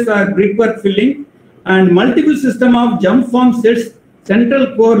finishes or brickwork filling, and multiple system of jump form sets,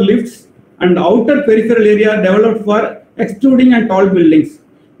 central core lifts, and outer peripheral area developed for extruding and tall buildings.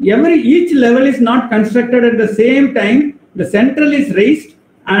 Each level is not constructed at the same time. The central is raised,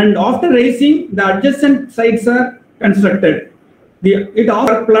 and after raising, the adjacent sides are constructed. It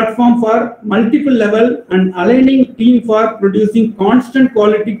offers a platform for multiple level and aligning team for producing constant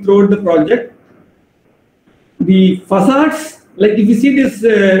quality throughout the project. The facades, like if you see this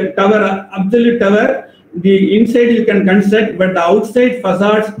tower, absolute tower, the inside you can construct, but the outside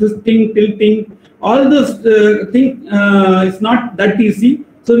facades, twisting, tilting, all those things is not that easy.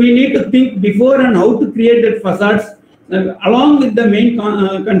 So we need to think before and how to create that facades along with the main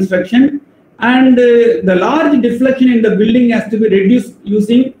construction. And the large deflection in the building has to be reduced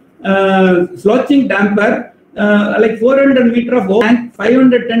using slouching damper. Like 400 meter of tank,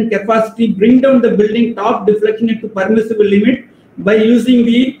 500 ton capacity, bring down the building top deflection into permissible limit by using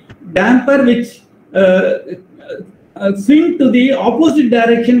the damper, which swing to the opposite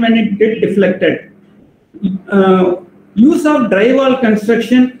direction when it gets deflected. Use of drywall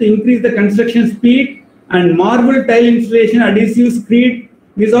construction to increase the construction speed, and marble tile installation, adhesive screed.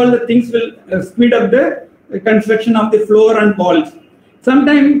 These all the things will speed up the construction of the floor and walls.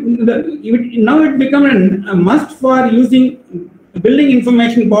 Sometimes now it becomes a must for using building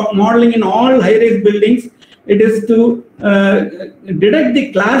information modeling in all high-rise buildings. It is to detect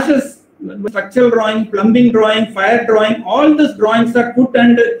the clashes, structural drawing, plumbing drawing, fire drawing. All those drawings are put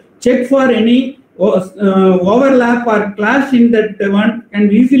and check for any overlap or clash in that one can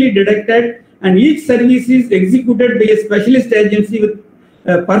be easily detected. And each service is executed by a specialist agency with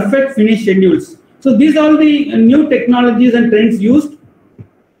perfect finish schedules. So these are the new technologies and trends used.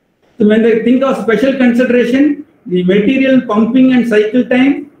 So when they think of special consideration, the material pumping and cycle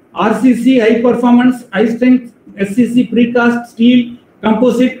time, RCC, high performance, high strength, SCC, precast, steel,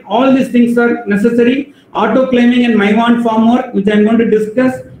 composite, all these things are necessary. Auto-claiming and MyOne formwork, which I am going to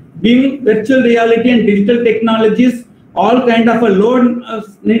discuss, BIM, virtual reality and digital technologies, all kind of a load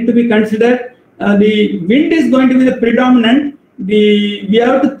need to be considered. The wind is going to be the predominant. We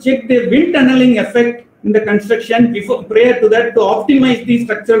have to check the wind tunneling effect in the construction prior to that to optimize the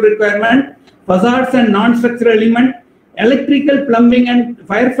structural requirement, facades and non-structural element, electrical, plumbing and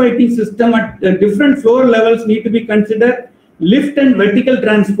firefighting system at different floor levels need to be considered, lift and vertical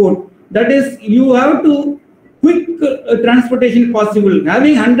transport. That is, you have to quick transportation possible.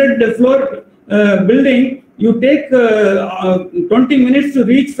 Having 100 floor building, you take 20 minutes to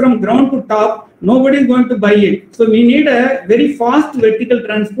reach from ground to top, nobody is going to buy it. So we need a very fast vertical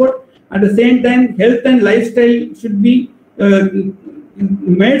transport At the same time, health and lifestyle should be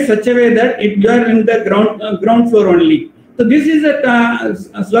made such a way that you are in the ground floor only. So this is a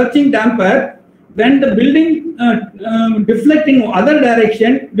slouching damper. When the building deflecting other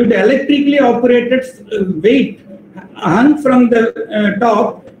direction due to electrically operated weight hung from the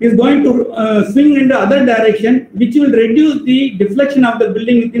top is going to swing in the other direction, which will reduce the deflection of the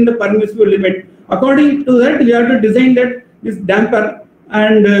building within the permissible limit. According to that, we have to design that this damper,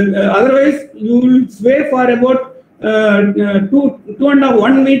 and otherwise you will sway for about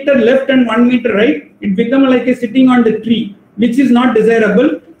 1 meter left and 1 meter right. It becomes like a sitting on the tree, which is not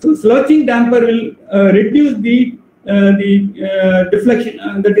desirable. So slouching damper will reduce the deflection,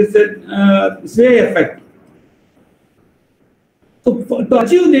 that is the sway effect. So to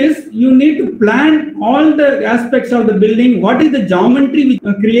achieve this, you need to plan all the aspects of the building. What is the geometry which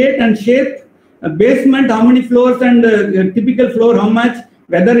create and shape a basement, how many floors, and typical floor how much,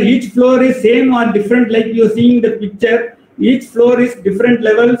 whether each floor is same or different, like you are seeing the picture. Each floor is different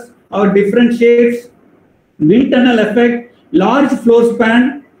levels or different shapes, wind tunnel effect, large floor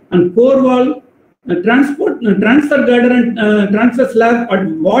span, and core wall, transfer girder and transfer slab at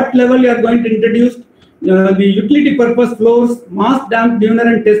what level you are going to introduce, the utility purpose floors, mass damp dewar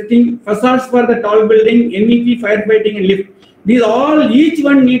and testing, facades for the tall building, MEP, firefighting and lift. These all, each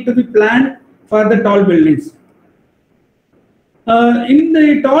one need to be planned for the tall buildings. In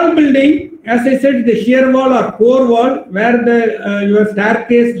the tall building, as I said, the shear wall or core wall, where the your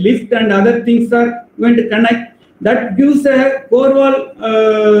staircase, lift and other things are going to connect, that gives a core wall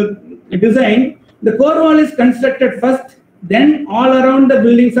design. The core wall is constructed first, then all around the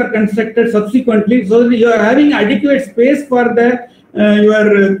buildings are constructed subsequently, so that you are having adequate space for the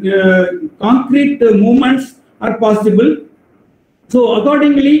your concrete movements are possible. So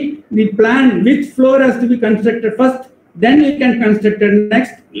accordingly, we plan which floor has to be constructed first, then we can construct it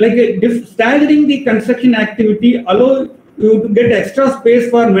next. Like staggering the construction activity allow you to get extra space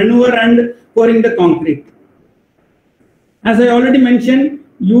for maneuver and pouring the concrete. As I already mentioned,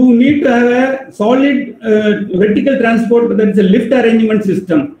 you need to have a solid vertical transport, that is a lift arrangement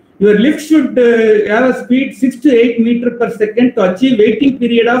system. Your lift should have a speed 6 to 8 meters per second to achieve waiting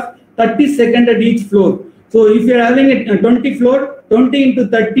period of 30 seconds at each floor. So if you are having a 20 floor, 20 into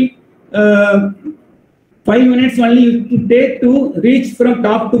 30, 5 minutes only you take to reach from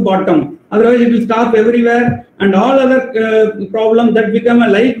top to bottom. Otherwise, it will stop everywhere, and all other problems that become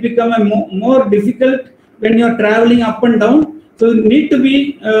a more difficult when you are traveling up and down. So you need to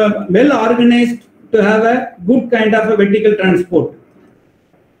be well organized to have a good kind of a vertical transport.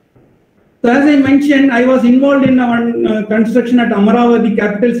 So as I mentioned, I was involved in one construction at Amaravati,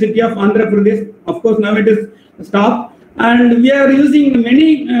 capital city of Andhra Pradesh. Of course, now it is stopped. And we are using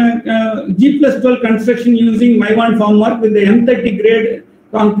many G+12 construction using Maiwan formwork with the M30 grade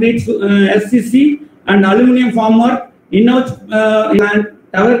concrete SCC and aluminum formwork, in-house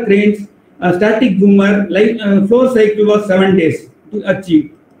tower cranes, static boomer, floor cycle was 7 days to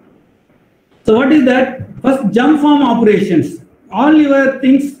achieve. So what is that? First, jump form operations. All your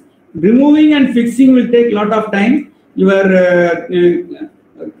things, removing and fixing will take a lot of time. Your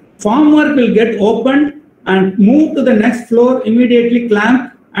formwork will get opened and move to the next floor, immediately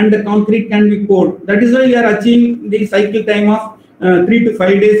clamp, and the concrete can be poured. That is why we are achieving the cycle time of 3 to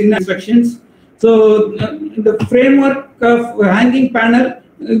 5 days in inspections. So the framework of hanging panel,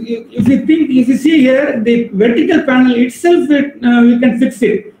 if you see here, the vertical panel itself, we can fix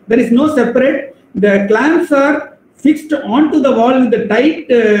it. There is no separate. The clamps are fixed onto the wall with the tight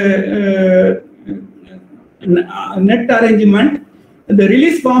net arrangement. The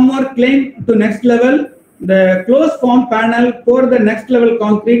release formwork claim to next level. The closed form panel pour the next level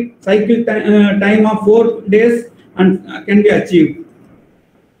concrete, cycle time of 4 days and can be achieved.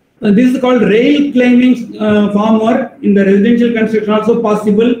 This is called rail claiming formwork. In the residential construction also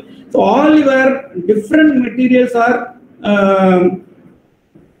possible. So all your different materials are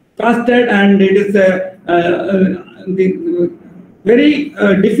casted, and it is the very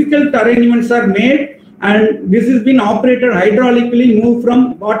difficult arrangements are made, and this has been operated hydraulically, moved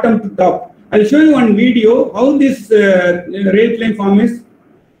from bottom to top. I'll show you one video how this rail claim form is.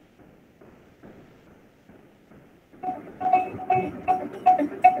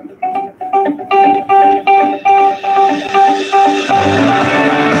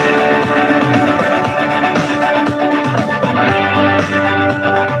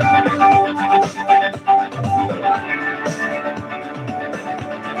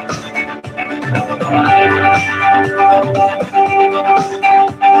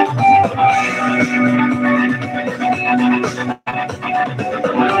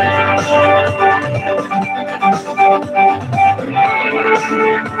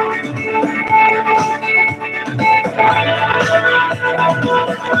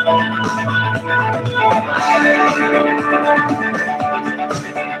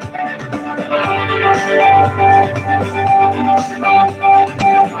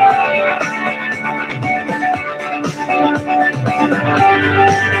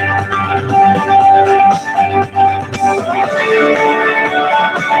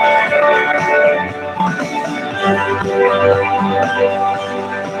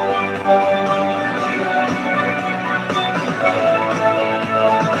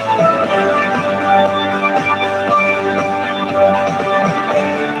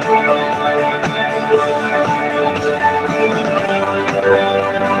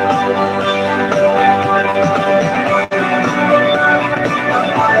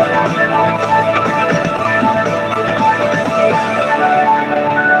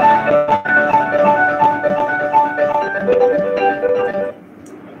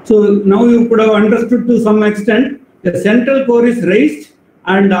 So now you could have understood to some extent the central core is raised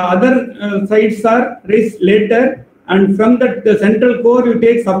and other sides are raised later, and from that the central core you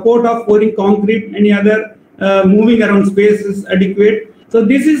take support of pouring concrete, any other moving around space is adequate. So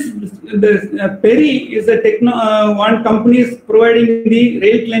this is the Perry is a one company is providing the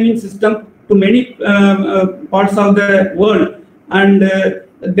rail climbing system to many parts of the world, and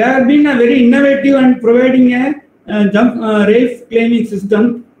they have been a very innovative and providing a rail climbing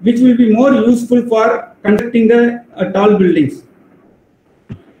system which will be more useful for constructing the tall buildings.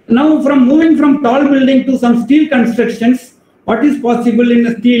 Now, from moving from tall building to some steel constructions, what is possible in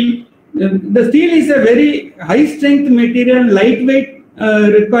the steel? The steel is a very high strength material, lightweight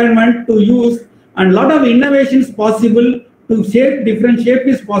requirement to use, and lot of innovations possible to shape, different shape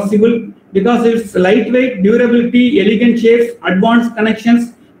is possible because it's lightweight, durability, elegant shapes, advanced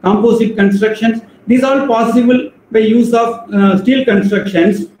connections, composite constructions. These are all possible by use of steel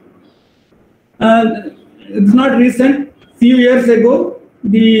constructions. It's not recent. Few years ago,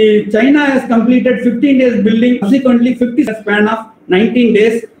 China has completed 15 days building, subsequently 50 span of 19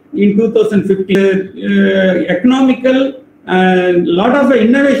 days in 2015. Economical, lot of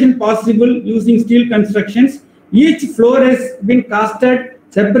innovation possible using steel constructions. Each floor has been casted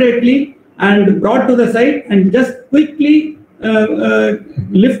separately and brought to the site and just quickly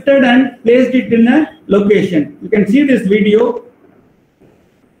lifted and placed it in a location. You can see this video.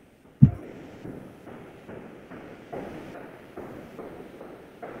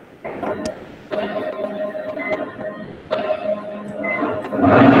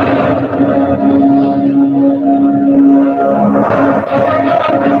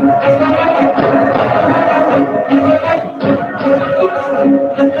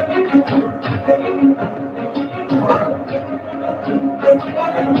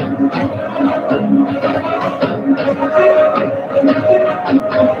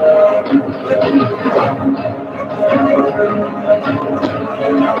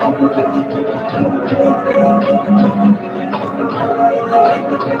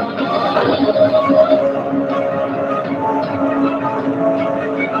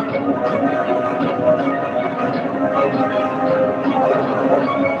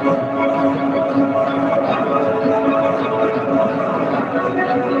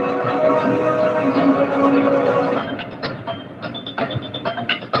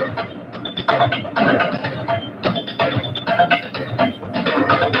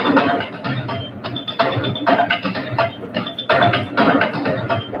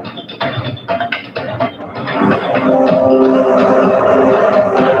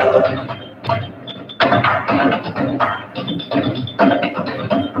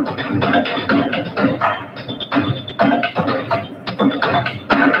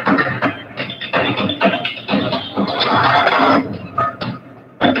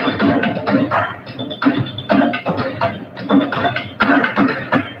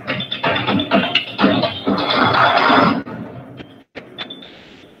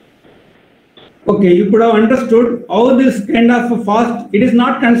 Okay, you could have understood how this kind of fast, it is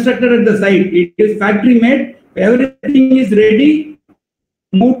not constructed at the site, it is factory made, everything is ready,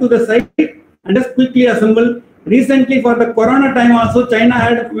 move to the site and just quickly assemble. Recently for the corona time also, China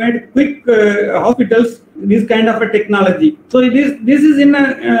had made quick hospitals, this kind of a technology. So this is in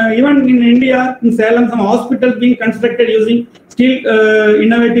even in India, in Salem, some hospitals being constructed using steel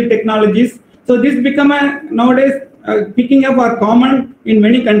innovative technologies. So this become a nowadays picking up are common in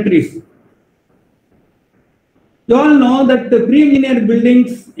many countries. You all know that the pre-engineered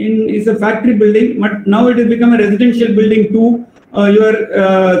buildings is a factory building, but now it has become a residential building too.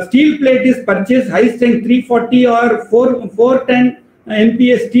 Your steel plate is purchased, high strength 340 or 410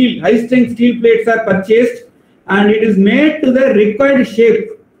 MPa steel, high strength steel plates are purchased and it is made to the required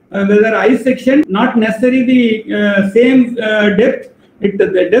shape, whether I section, not necessarily the same depth,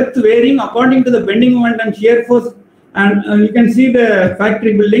 the depth varying according to the bending moment and shear force. And you can see the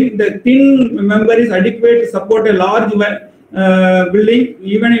factory building. The thin member is adequate to support a large building,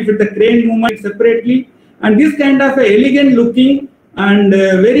 even if the crane movement separately. And this kind of elegant looking and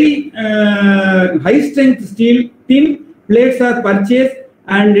very high strength steel thin plates are purchased,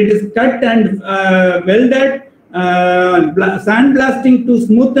 and it is cut and welded, sandblasting to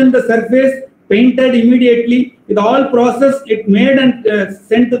smoothen the surface, painted immediately. With all process, it made and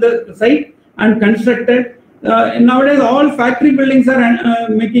sent to the site and constructed. Nowadays, all factory buildings are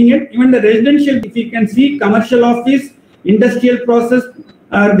making it. Even the residential, if you can see, commercial office, industrial process,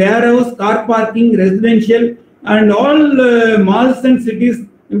 warehouse, car parking, residential, and all malls and cities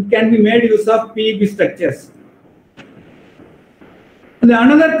can be made use of PEB structures.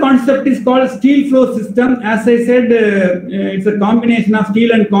 Another concept is called steel floor system. As I said, it's a combination of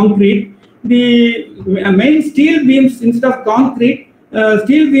steel and concrete. The main steel beams instead of concrete,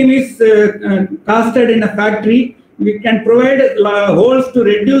 steel beam is casted in a factory. We can provide holes to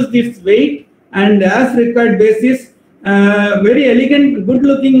reduce its weight, and as required basis, very elegant, good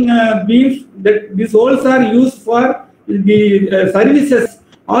looking beams. That these holes are used for the services.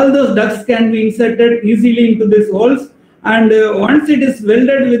 All those ducts can be inserted easily into these holes, and once it is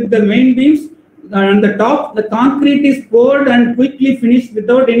welded with the main beams, on the top, the concrete is poured and quickly finished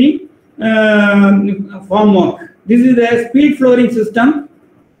without any form work. This is the speed flooring system,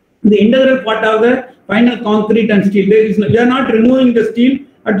 the integral part of the final concrete and steel. We are not removing the steel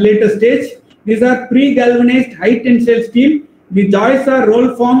at later stage. These are pre-galvanized high tensile steel. The joists are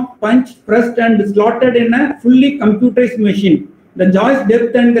roll formed, punched, pressed, and slotted in a fully computerized machine. The joist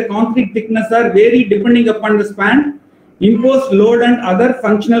depth and the concrete thickness are varied depending upon the span, imposed load, and other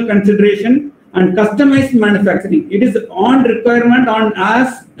functional consideration, and customized manufacturing. It is on requirement, on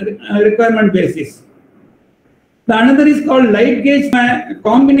as requirement basis. The another is called light gauge. A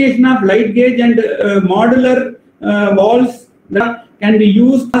combination of light gauge and modular walls that can be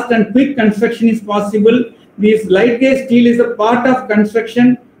used fast and quick construction is possible. This light gauge steel is a part of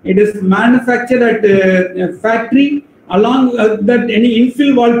construction. It is manufactured at a factory. Along that, any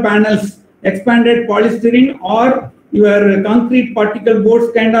infill wall panels, expanded polystyrene, or your concrete particle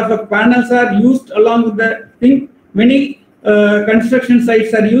boards kind of panels are used along with the thing. Many construction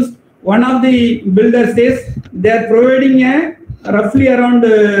sites are used. One of the builders says they are providing a roughly around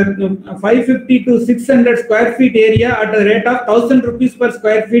 550 to 600 square feet area at a rate of 1,000 rupees per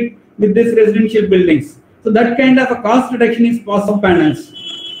square feet with these residential buildings. So that kind of a cost reduction is possible panels.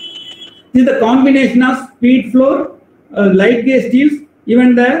 This is the combination of speed floor, light gauge steels,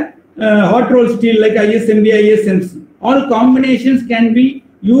 even the hot roll steel like ISMB, ISMC. All combinations can be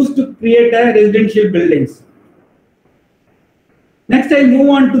used to create a residential buildings. Next, I move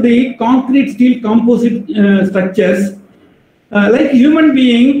on to the concrete steel composite structures. Like human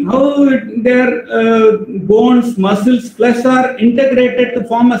being, how their bones, muscles, flesh are integrated to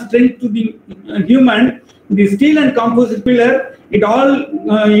form a strength to the human. The steel and composite pillar, it all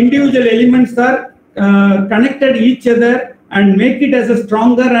individual elements are connected each other and make it as a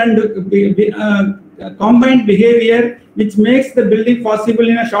stronger and combined behavior, which makes the building possible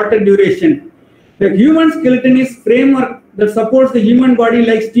in a shorter duration. The human skeleton is framework that supports the human body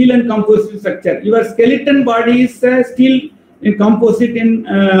like steel and composite structure. Your skeleton body is steel in composite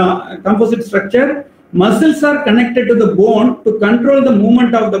composite structure. Muscles are connected to the bone to control the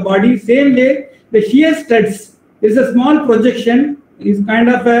movement of the body. Same way, the shear studs is a small projection, is kind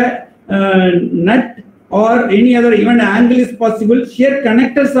of a nut or any other, even angle is possible. Shear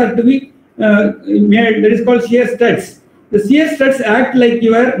connectors are to be made, that is called shear studs. The shear studs act like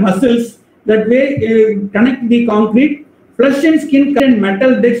your muscles, that way connect the concrete. Flesh and skin and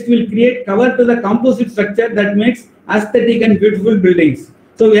metal decks will create cover to the composite structure that makes aesthetic and beautiful buildings.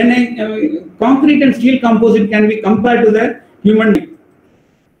 So when concrete and steel composite can be compared to the human being.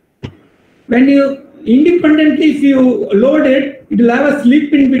 When you independently, if you load it, it will have a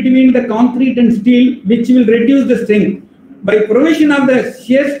slip in between the concrete and steel, which will reduce the strength. By provision of the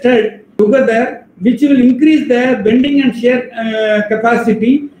shear stud together, which will increase the bending and shear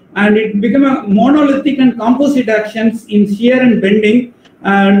capacity, and it become a monolithic and composite actions in shear and bending,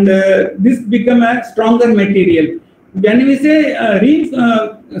 and this become a stronger material. When we say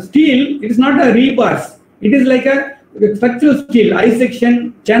steel, it is not a rebars. It is like a structural steel, I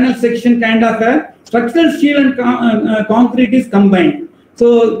section, channel section kind of a structural steel and concrete is combined.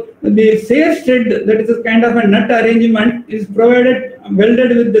 So the shear stud, that is a kind of a nut arrangement, is provided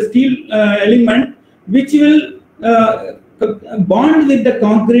welded with the steel element, which will bond with the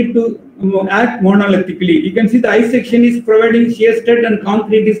concrete to act monolithically. You can see the I section is providing shear stud and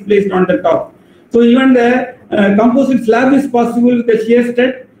concrete is placed on the top. So even the composite slab is possible with the shear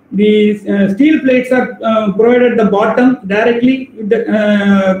stud. The steel plates are provided at the bottom directly with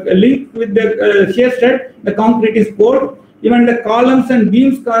the link with the shear stud. The concrete is poured. Even the columns and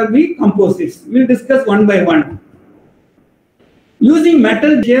beams can be composites. We'll discuss one by one. Using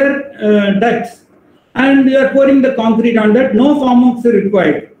metal shear ducts, and you are pouring the concrete on that. No form of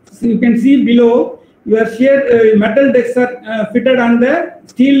required. So you can see below your shear metal decks are fitted on the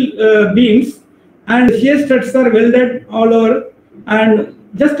steel beams, and shear studs are welded all over, and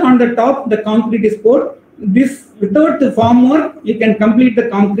just on the top the concrete is poured. This without the formwork you can complete the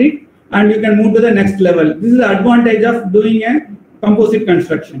concrete and you can move to the next level. This is the advantage of doing a composite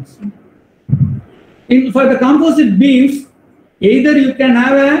constructions. For the composite beams, either you can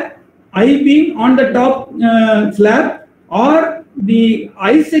have a I-beam on the top slab, or the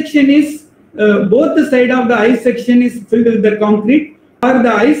I section is both the side of the I section is filled with the concrete, or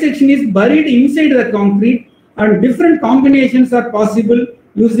the I section is buried inside the concrete, and different combinations are possible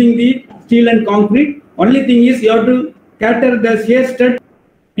using the steel and concrete. Only thing is you have to cater the shear stud.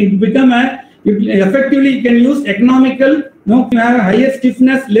 It become a effectively you can use economical. You have higher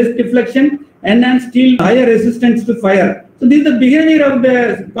stiffness, less deflection, enhanced steel, higher resistance to fire. So this is the behavior of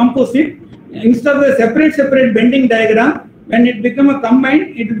the composite. Instead of a separate bending diagram, when it become a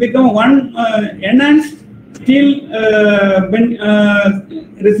combined, it will become one enhanced steel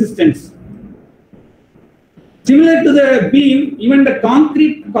resistance. Similar to the beam, even the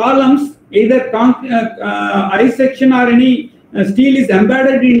concrete columns, either I section or any steel is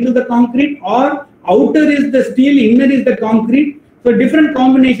embedded into the concrete, or outer is the steel, inner is the concrete. So different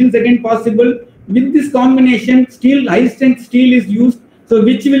combinations again possible. With this combination, high strength steel is used, so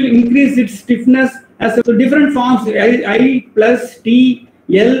which will increase its stiffness. So different forms, I plus, T,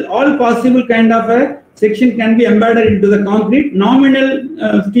 L, all possible kind of a section can be embedded into the concrete.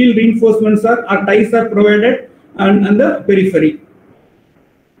 Nominal steel reinforcements or ties are provided on the periphery.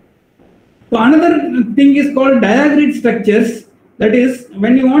 So another thing is called diagrid structures. That is,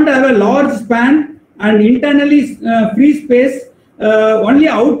 when you want to have a large span and internally free space, only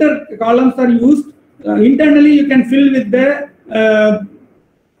outer columns are used. Internally you can fill with the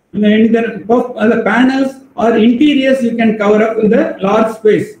either the panels, or interiors you can cover up with the large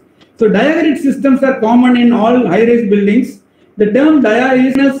space. So diagrid systems are common in all high-rise buildings. The term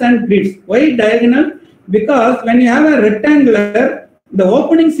diagonals and grids. Why diagonal? Because when you have a rectangular, the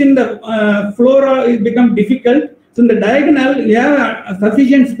openings in the floor become difficult. So in the diagonal, you have a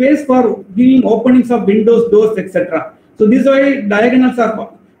sufficient space for giving openings of windows, doors, etc. So this is why diagonals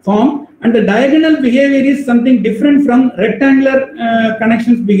are formed, and the diagonal behavior is something different from rectangular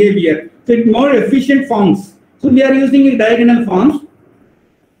connections behavior. So it's more efficient forms. So we are using diagonal forms.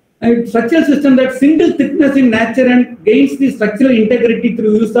 Structural system that single thickness in nature and gains the structural integrity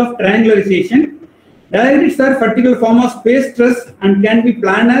through use of triangularization. Diagrids are particular form of space stress and can be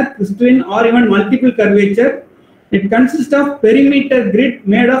planar, crystalline, or even multiple curvature. It consists of perimeter grid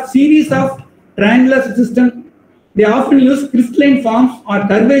made of series of triangular systems. They often use crystalline forms or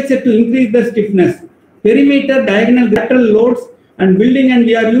curvature to increase the stiffness. Perimeter, diagonal, lateral loads and building, and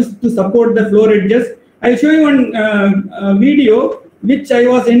we are used to support the floor edges. I'll show you one video which I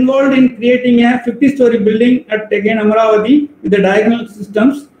was involved in creating a 50-story building at again Amaravati with the diagonal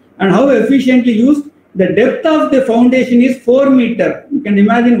systems, and how efficiently used. The depth of the foundation is 4 meters. You can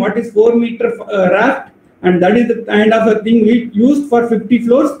imagine what is 4 meter raft, and that is the kind of a thing we used for 50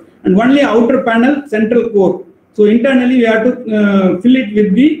 floors, and only outer panel, central core. So internally we have to fill it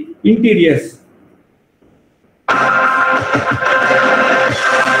with the interiors.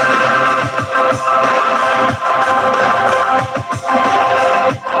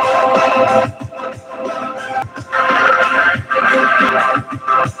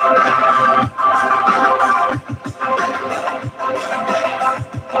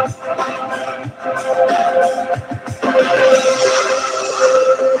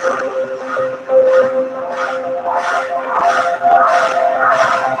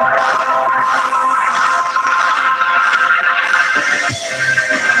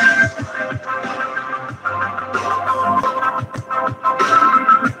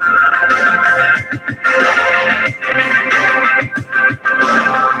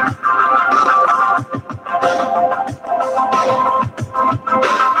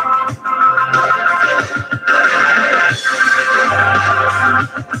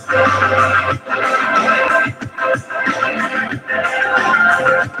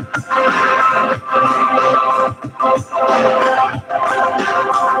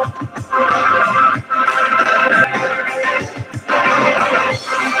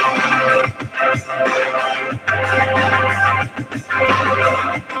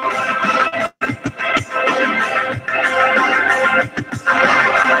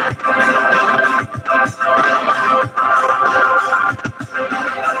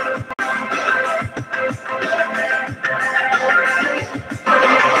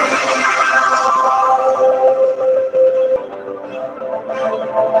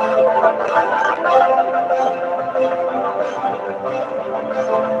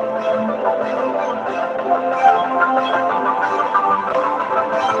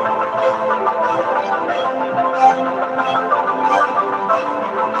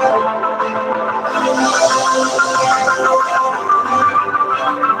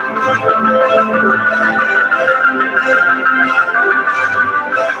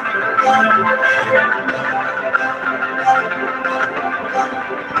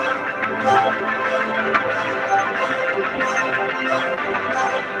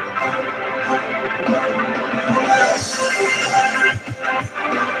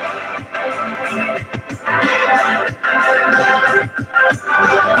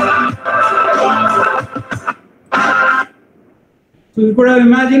 So you could have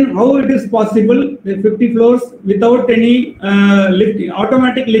imagined how it is possible, the 50 floors without any lifting,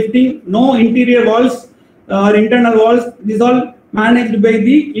 automatic lifting, no interior walls or internal walls. This is all managed by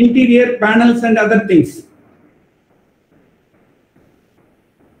the interior panels and other things.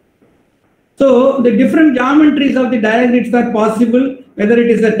 So the different geometries of the diagrids are possible, whether it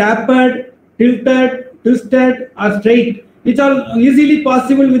is a tapered, tilted, twisted or straight, which are easily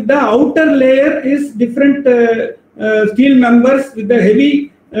possible with the outer layer is different steel members with the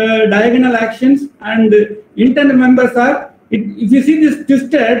heavy diagonal actions, and internal members are, if you see this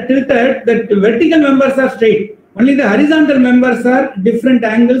twisted, tilted, the vertical members are straight. Only the horizontal members are different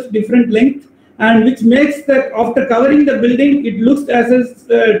angles, different length, and which makes that after covering the building, it looks as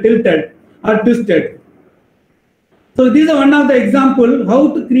tilted or twisted. So these are one of the example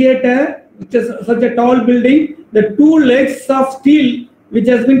how to create such a tall building. The two legs of steel which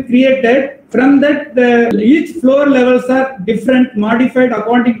has been created, from that each floor levels are different, modified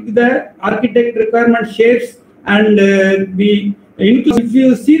according to the architect requirement shapes, and if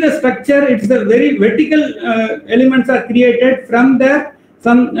you see the structure, it's a very vertical elements are created. From there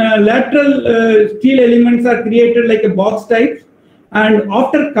some lateral steel elements are created like a box type, and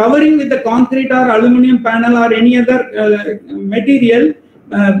after covering with the concrete or aluminum panel or any other material,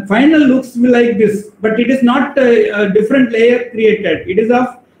 final looks like this, but it is not a different layer created. It is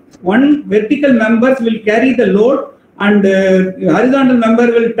of one vertical members will carry the load, and horizontal member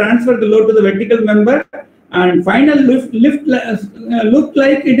will transfer the load to the vertical member, and final lift look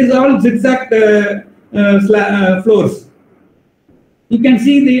like it is all zigzag floors. You can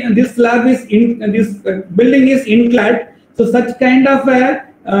see this slab is this building is inclined. So such kind of a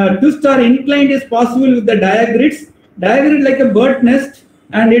twist or inclined is possible with the diagrids. Diagrid like a bird nest,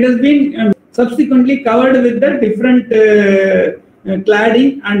 and it has been subsequently covered with the different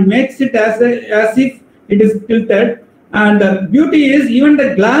cladding and makes it as if it is tilted. And the beauty is even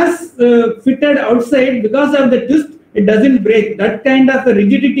the glass fitted outside, because of the twist, it doesn't break. That kind of a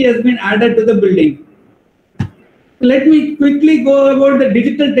rigidity has been added to the building. Let me quickly go about the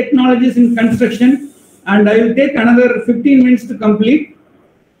digital technologies in construction, and I will take another 15 minutes to complete.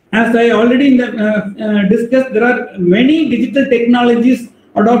 As I already discussed, there are many digital technologies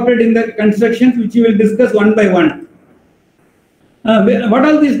adopted in the constructions, which we will discuss one by one. What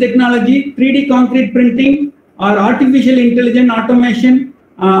are these technology? 3D concrete printing or artificial intelligence automation,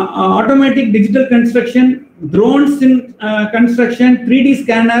 automatic digital construction, drones in construction, 3D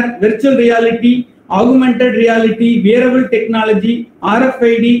scanner, virtual reality, augmented reality, wearable technology,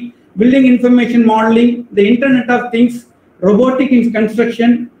 RFID, building information modeling, the Internet of Things, robotic in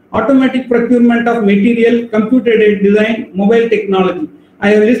construction, automatic procurement of material, computer-aided design, mobile technology. I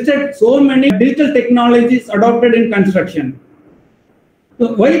have listed so many digital technologies adopted in construction.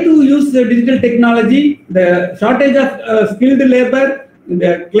 So why to use digital technology? The shortage of skilled labor,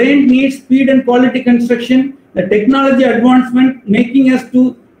 the client needs speed and quality construction, the technology advancement making us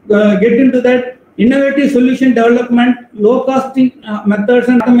to get into that, innovative solution development, low costing methods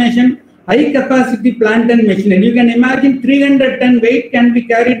and automation, high capacity plant and machinery. You can imagine 300 ton weight can be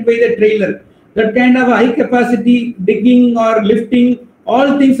carried by the trailer. That kind of high capacity digging or lifting,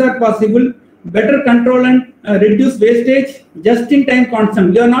 all things are possible. Better control and reduce wastage, just in time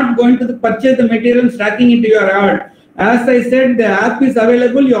consumption. You are not going to purchase the material and stacking into your yard. As I said, the app is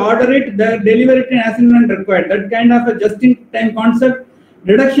available, you order it, deliver it as and when required. That kind of a just in time concept.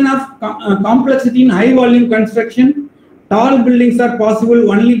 Reduction of complexity in high volume construction. Tall buildings are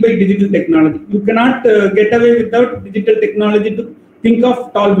possible only by digital technology. You cannot get away without digital technology to think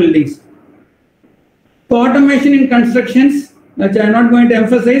of tall buildings. So automation in constructions, which I am not going to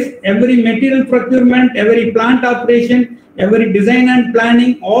emphasize, every material procurement, every plant operation, every design and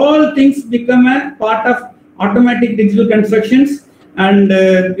planning, all things become a part of automatic digital constructions. And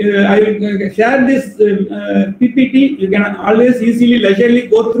I will share this PPT. You can always easily, leisurely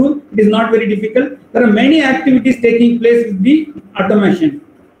go through. It is not very difficult. There are many activities taking place with the automation.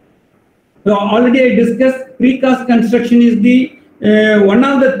 So already I discussed precast construction is the one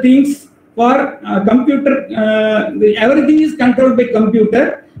of the things for computer, everything is controlled by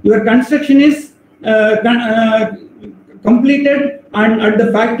computer. Your construction is completed, and at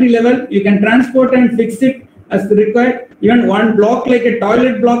the factory level, you can transport and fix it as required. Even one block like a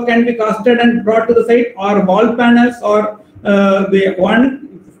toilet block can be casted and brought to the site, or wall panels, or the one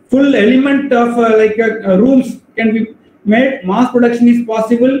full element of rooms can be made. Mass production is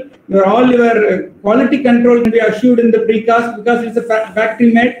possible. All your quality control can be assured in the precast because it's a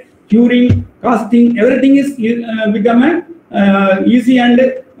factory made. Curing, casting, everything is become easy and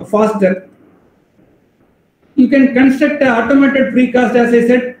faster. You can construct an automated precast, as I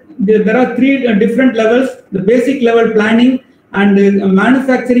said. There are three different levels: the basic level planning, and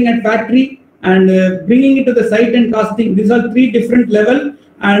manufacturing at factory, and bringing it to the site and casting. These are three different levels,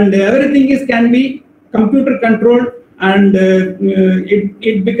 and everything can be computer controlled, and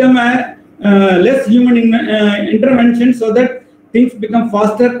it become a less human intervention, so that things become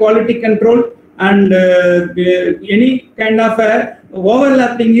faster, quality control, and any kind of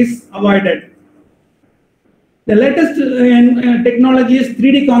overlapping is avoided. The latest technology is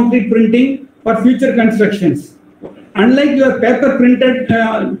 3D concrete printing for future constructions. Unlike your paper printed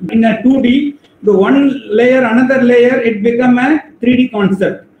in a 2D, the one layer, another layer, it become a 3D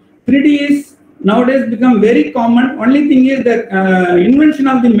concept. 3D is nowadays become very common. Only thing is that invention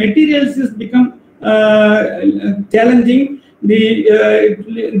of the materials is become challenging.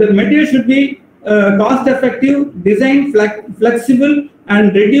 The material should be cost effective, design flexible,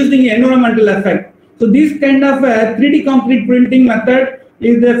 and reduce the environmental effect. So this kind of 3D concrete printing method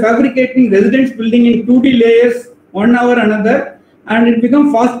is fabricating residence building in 2D layers, one over another, and it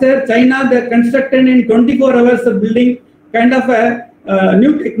becomes faster. China, they constructed in 24 hours of building, kind of a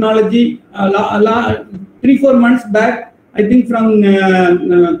new technology. 3-4 months back, I think from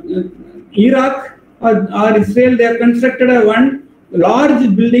Iraq or Israel, they have constructed one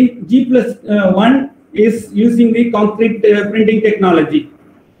large building, G+1 is using the concrete printing technology.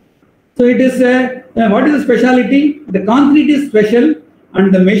 So it is what is the speciality? The concrete is special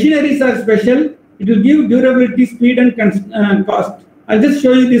and the machineries are special. It will give durability, speed, and cost. I'll just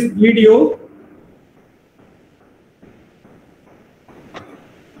show you this video.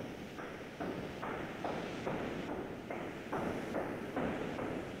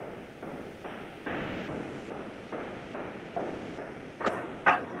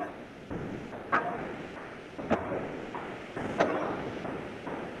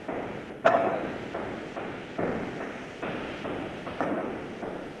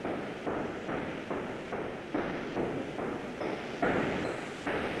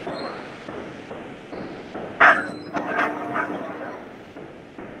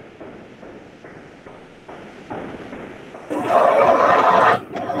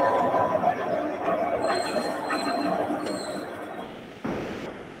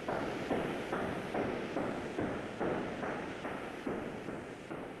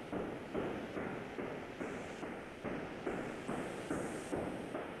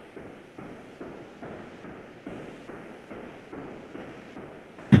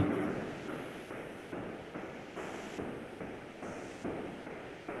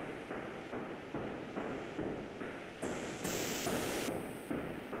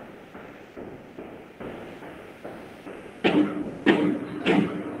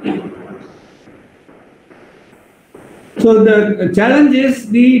 So the challenge is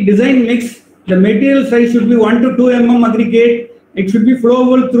the design mix. The material size should be 1 to 2 mm aggregate. It should be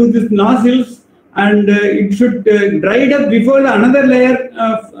flowable through these nozzles, and it should dry it up before another layer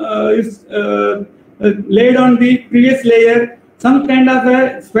is laid on the previous layer. Some kind of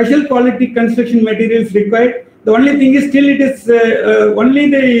a special quality construction material is required. The only thing is still it is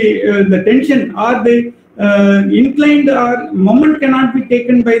only the tension or the inclined or moment cannot be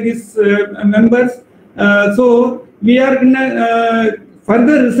taken by these members. So we are in a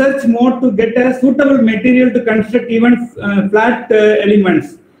further research mode to get a suitable material to construct even flat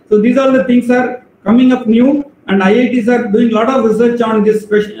elements. So these all the things are coming up new, and IITs are doing a lot of research on this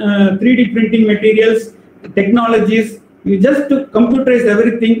 3D printing materials, technologies. You just to computerize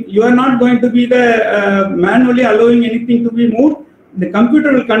everything. You are not going to be the manually allowing anything to be moved. The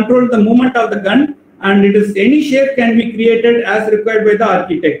computer will control the movement of the gun, and it is any shape can be created as required by the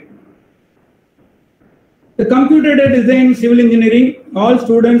architect. The computer design civil engineering, all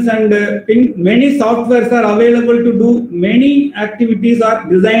students and many softwares are available to do many activities or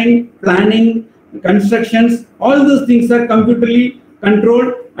design, planning, constructions. All those things are computerly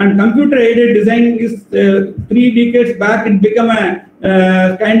controlled, and computer aided design is 3 decades back it became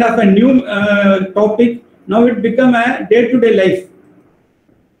a kind of a new topic. Now it become a day-to-day life.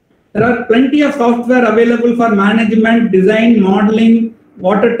 There are plenty of software available for management, design, modeling,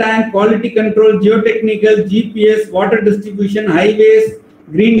 water tank, quality control, geotechnical, GPS, water distribution, highways,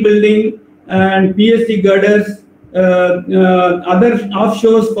 green building, and PSC girders, other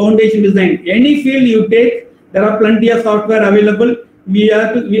offshores, foundation design. Any field you take, there are plenty of software available.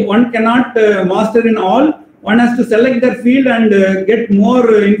 One cannot master in all. One has to select their field and get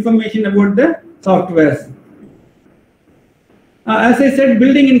more information about the softwares. As I said,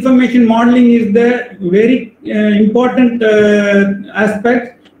 building information modeling is the very important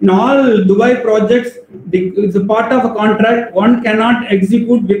aspect. In all Dubai projects, it's a part of a contract. One cannot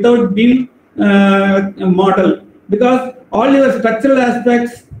execute without BIM model, because all your structural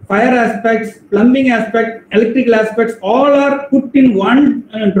aspects, fire aspects, plumbing aspects, electrical aspects, all are put in one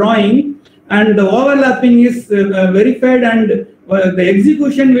drawing, and the overlapping is verified, and the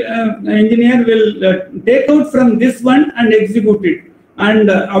execution engineer will take out from this one and execute it. And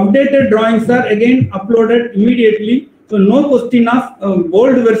updated drawings are again uploaded immediately. So no question of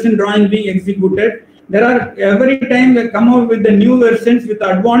old version drawing being executed. There are every time they come out with the new versions with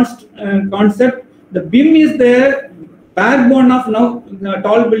advanced concept. The BIM is the backbone of now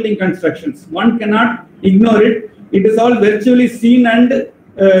tall building constructions. One cannot ignore it. It is all virtually seen, and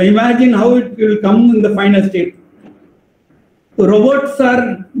imagine how it will come in the final state. So robots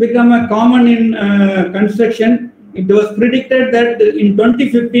are become a common in construction. It was predicted that in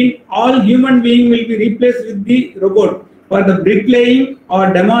 2015, all human beings will be replaced with the robot for the bricklaying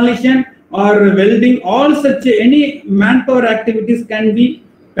or demolition or welding. All such any manpower activities can be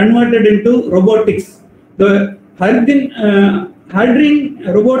converted into robotics. The Hardring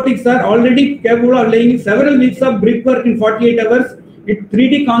robotics are already capable of laying several weeks of brickwork in 48 hours with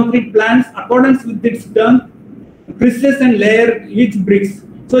 3D concrete plans accordance with its term, presses and layer each bricks.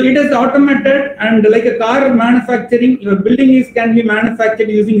 So it is automated, and like a car manufacturing, your building can be manufactured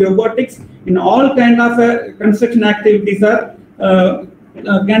using robotics. In all kind of construction activities are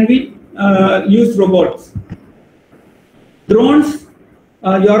can be use robots. Drones,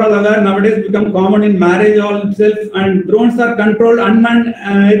 you are all aware, nowadays become common in marriage all itself, and drones are controlled unmanned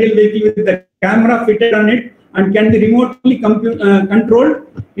aerial vehicle with the camera fitted on it and can be remotely controlled.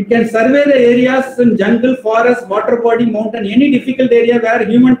 It can survey the areas in jungle, forest, water body, mountain, any difficult area where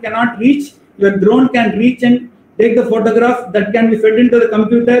human cannot reach. Your drone can reach and take the photograph that can be fed into the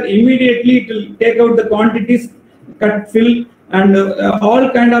computer. Immediately it will take out the quantities, cut, fill, and all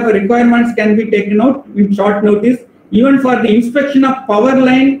kind of requirements can be taken out in short notice. Even for the inspection of power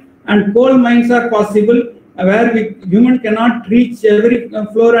line and coal mines are possible, where human cannot reach every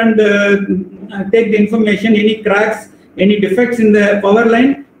floor and take the information. Any cracks, any defects in the power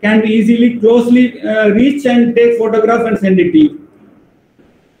line can be easily closely reach and take photograph and send it to you.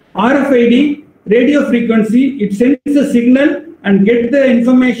 RFID, radio frequency, it sends a signal and get the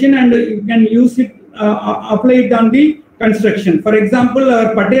information, and you can use it, apply it on the construction. For example,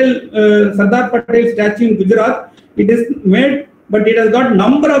 our Sardar Patel statue in Gujarat, it is made, but it has got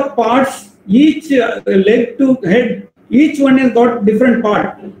number of parts, each leg to head, each one has got different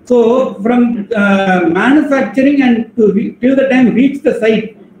part. So from manufacturing and till the time reach the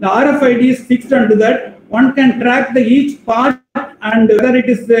site, the RFID is fixed onto that. One can track each part, and whether it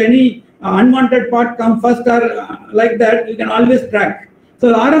is any unwanted part come first or like that, you can always track.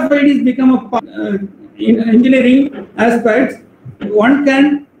 So RFID has become a part in engineering aspects. One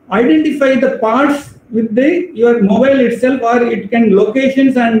can identify the parts with your mobile itself, or it can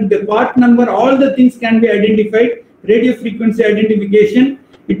locations and the part number, all the things can be identified. Radio frequency identification.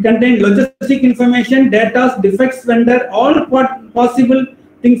 It contains logistic information, data, defects, vendor, all what possible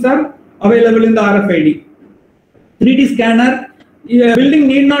things are available in the RFID. 3D scanner. Building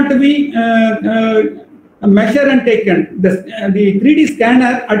need not to be measured and taken. The 3D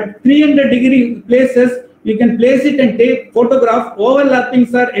scanner at 300-degree places, you can place it and take photograph.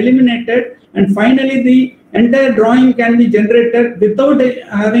 Overlappings are eliminated, and finally the entire drawing can be generated without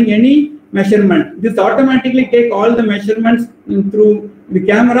having any measurement. This automatically take all the measurements through the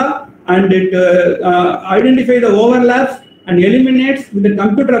camera, and it identify the overlaps and eliminates with the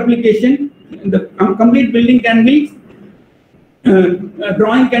computer application. The complete building can be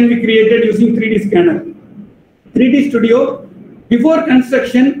drawing can be created using 3D scanner. 3D studio. Before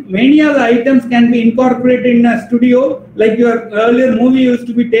construction, many of the items can be incorporated in a studio, like your earlier movie used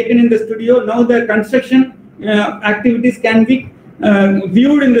to be taken in the studio. Now the construction activities can be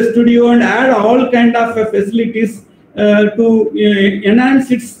viewed in the studio and add all kind of facilities to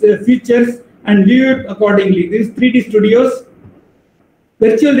enhance its features and view it accordingly. These 3D studios.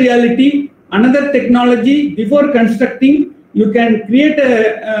 Virtual reality, another technology. Before constructing, you can create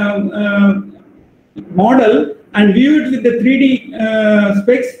a model and view it with the 3D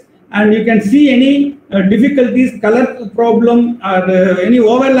specs. and you can see any difficulties, color problem, or any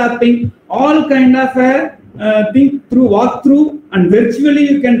overlapping, all kind of thing through walkthrough, and virtually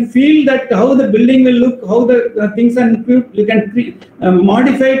you can feel that how the building will look, how the things are improved. You can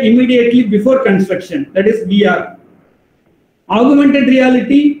modify it immediately before construction. That is VR. Augmented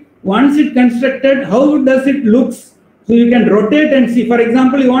reality, once it constructed, how does it looks? So you can rotate and see. For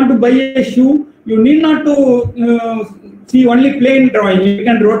example, you want to buy a shoe, you need not to see only plain drawing. You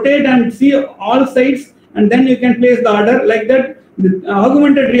can rotate and see all sides, and then you can place the order like that. The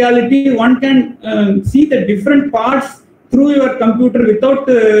augmented reality, one can see the different parts through your computer without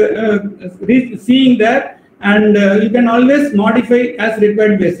seeing that, and you can always modify as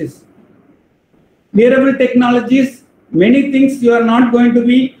required basis. Wearable technologies, many things you are not going to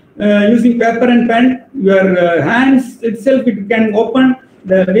be using paper and pen. Your hands itself, it can open.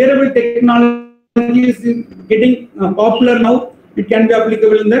 The wearable technology is getting popular now. It can be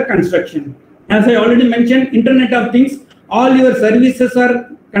applicable in the construction. As I already mentioned, Internet of Things, all your services are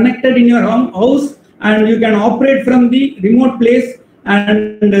connected in your house, and you can operate from the remote place,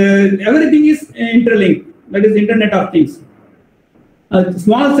 and everything is interlinked. That is Internet of Things. A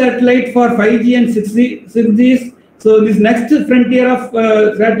small satellite for 5G and 6G. So this next frontier of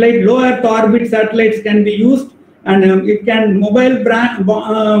satellite, low Earth orbit satellites can be used, and it can mobile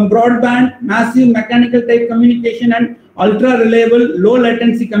broadband, massive mechanical type communication, and ultra reliable low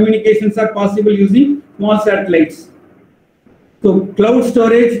latency communications are possible using small satellites. So cloud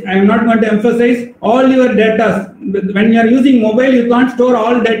storage, I am not going to emphasize. All your data, when you are using mobile, you can't store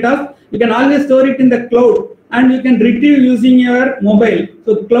all data. You can always store it in the cloud, and you can retrieve using your mobile.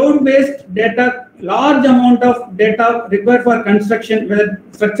 So cloud-based data, large amount of data required for construction, whether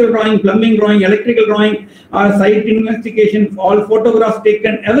structural drawing, plumbing drawing, electrical drawing, or site investigation, all photographs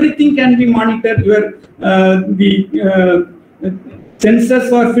taken, everything can be monitored. Your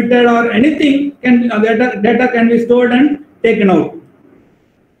sensors are fitted or anything, data can be stored and taken out.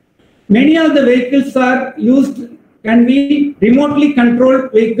 Many of the vehicles are used, can be remotely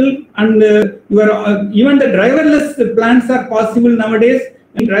controlled vehicle, and even the driverless plants are possible nowadays.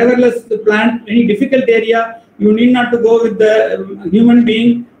 In driverless plant, any difficult area, you need not to go with the human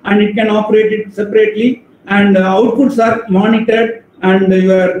being, and it can operate it separately, and outputs are monitored, and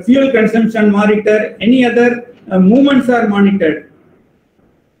your fuel consumption monitored, any other movements are monitored.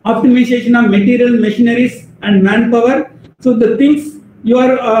 Optimization of material, machineries, and manpower. So the things,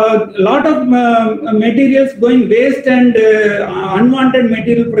 your lot of materials going waste and unwanted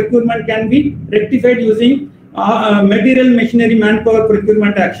material procurement can be rectified using material, machinery, manpower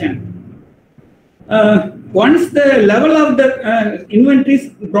procurement action. Once the level of the inventory is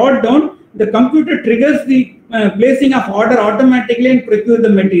brought down, the computer triggers the placing of order automatically and procure the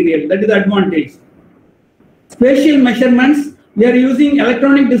material. That is the advantage. Spatial measurements, we are using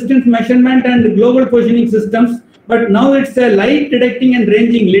electronic distance measurement and global positioning systems, but now it's a light detecting and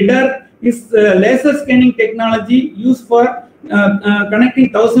ranging. LIDAR is laser scanning technology used for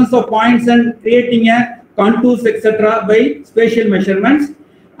connecting thousands of points and creating a contours, etc. by spatial measurements.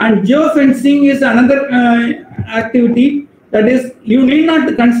 And geofencing is another activity. That is, you need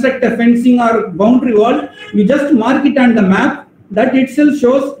not construct a fencing or boundary wall. You just mark it on the map. That itself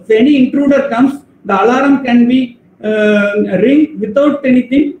shows if any intruder comes, the alarm can be ring without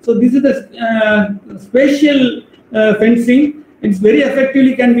anything. So this is the spatial fencing. It's very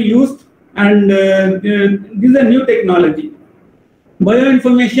effectively can be used, and this is a new technology.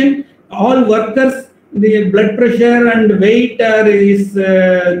 Bioinformation, all workers, the blood pressure and weight or his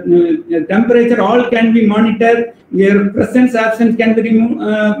temperature, all can be monitored. Your presence, absence can be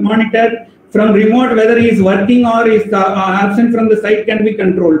monitored from remote. Whether he is working or is absent from the site can be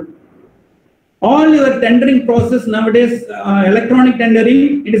controlled. All your tendering process nowadays, electronic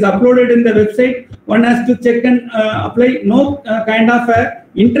tendering, it is uploaded in the website. One has to check and apply. No kind of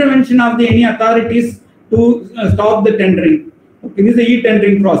intervention of any authorities to stop the tendering. Okay, this is the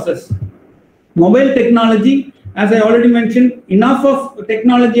e-tendering process. Mobile technology, as I already mentioned, enough of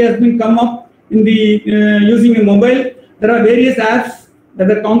technology has been come up in the using a mobile. There are various apps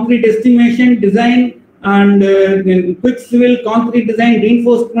that are concrete estimation, design, and quick civil, concrete design,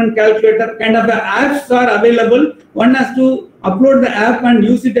 reinforcement calculator kind of apps are available. One has to upload the app and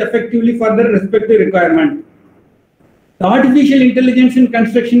use it effectively for the respective requirement. The artificial intelligence in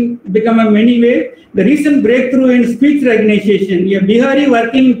construction become a many way. The recent breakthrough in speech recognition. A Bihari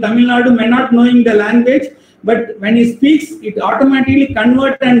working in Tamil Nadu may not knowing the language, but when he speaks, it automatically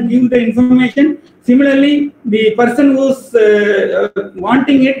converts and gives the information. Similarly, the person who's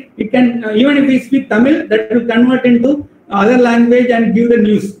wanting it, it can, even if he speaks Tamil, that will convert into other language and give the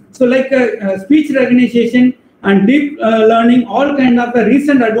news. So like speech recognition and deep learning, all kind of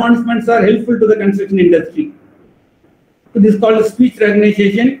recent advancements are helpful to the construction industry. So this is called speech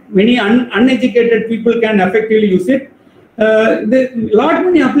recognition. Many uneducated people can effectively use it. Lot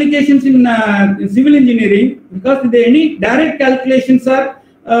many applications in civil engineering, because any direct calculations are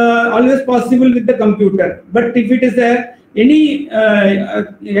always possible with the computer. But if it is any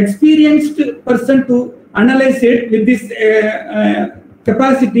experienced person to analyze it with this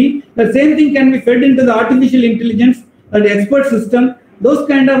capacity, the same thing can be fed into the artificial intelligence, the expert system. Those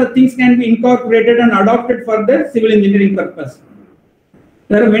kind of things can be incorporated and adopted for the civil engineering purpose.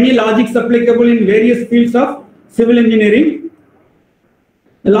 There are many logics applicable in various fields of civil engineering.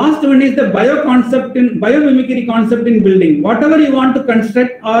 The last one is the biomimicry concept in building. Whatever you want to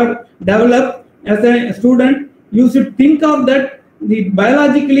construct or develop as a student, you should think of that the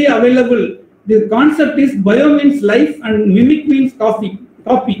biologically available. The concept is bio means life and mimic means copy.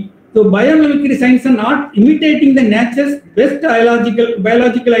 So biomimicry science and art, imitating the nature's best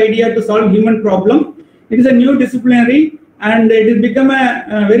biological idea to solve human problem. It is a new disciplinary and it has become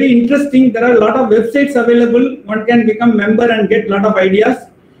a very interesting. There are a lot of websites available. One can become member and get a lot of ideas.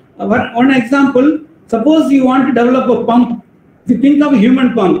 One example, suppose you want to develop a pump. If you think of a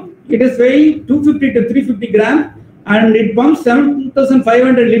human pump, it is weighing 250 to 350 grams and it pumps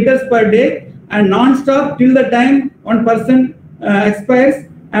 7,500 liters per day and non-stop till the time one person expires,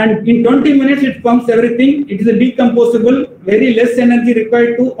 and in 20 minutes it pumps everything. It is a decomposable, very less energy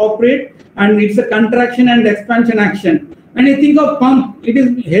required to operate, and it's a contraction and expansion action. When you think of pump, it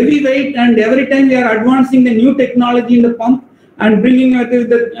is heavy weight, and every time we are advancing the new technology in the pump and bringing out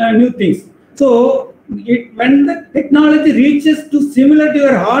the new things. So when the technology reaches to similar to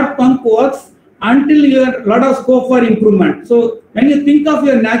your heart pump works, until you have a lot of scope for improvement. So when you think of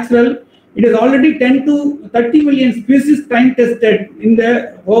your natural, it is already 10 to 30 million species time tested in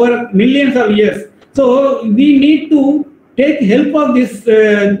the over millions of years. So we need to take help of this.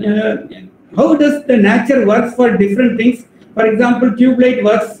 How does the nature works for different things? For example, tube light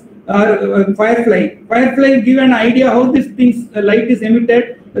works, or firefly. Firefly give an idea how this things light is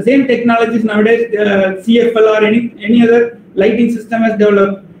emitted. The same technologies nowadays, CFL or any other lighting system has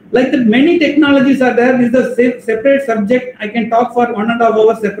developed. Like that, many technologies are there. This is a separate subject. I can talk for 1.5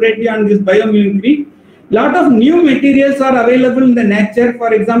 hours separately on this biomimicry. Lot of new materials are available in the nature.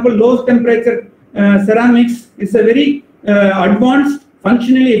 For example, low temperature ceramics is a very advanced,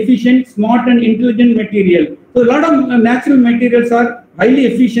 functionally efficient, smart and intelligent material. So a lot of natural materials are highly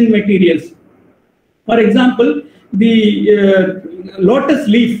efficient materials. For example, the lotus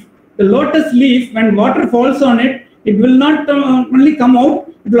leaf. The lotus leaf, when water falls on it, it will not only come out,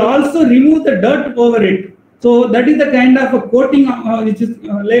 it will also remove the dirt over it. So that is the kind of a coating which is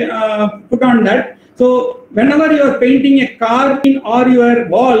put on that. So whenever you are painting a car or your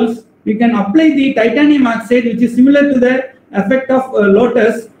walls, you can apply the titanium oxide, which is similar to the effect of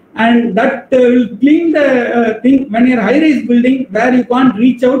lotus, and that will clean the thing. When you are high-rise building where you can't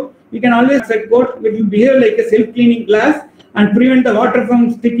reach out, you can always coat, which will behave like a self-cleaning glass and prevent the water from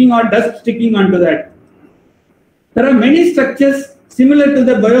sticking or dust sticking onto that. There are many structures similar to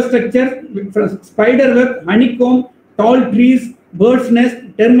the biostructure: spider web, honeycomb, tall trees, bird's nest,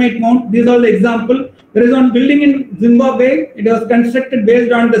 termite mound. These are the example. There is one building in Zimbabwe. It was constructed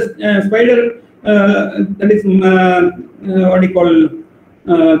based on the spider, that is what you call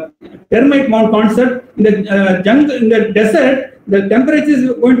termite mound concept. In the jungle, in the desert, the temperature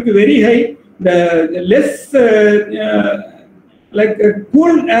is going to be very high. The less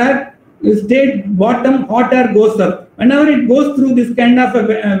cool air stayed bottom, hot air goes up. Whenever it goes through this kind of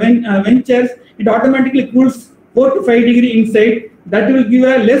ventures, it automatically cools 4 to 5 degrees inside. That will give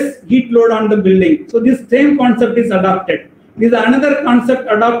a less heat load on the building. So this same concept is adopted. This is another concept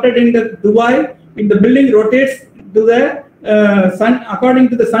adopted in the Dubai. In the building rotates to the sun according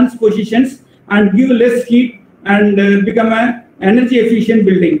to the sun's positions and give less heat and become an energy efficient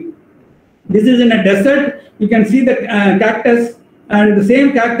building. This is in a desert. You can see the cactus. And the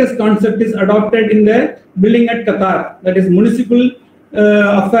same cactus concept is adopted in the building at Qatar, that is Municipal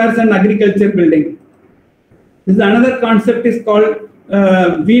Affairs and Agriculture building. This is another concept is called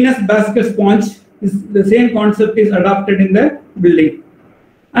Venus basket sponge. The same concept is adopted in the building.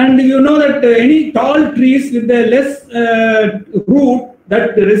 And you know that any tall trees with the less root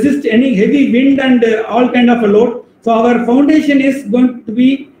that resist any heavy wind and all kind of a load. So our foundation is going to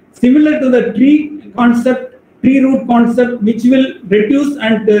be similar to the tree concept, tree root concept, which will reduce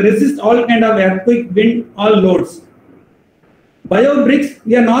and resist all kind of earthquake, wind, all loads. Bio bricks,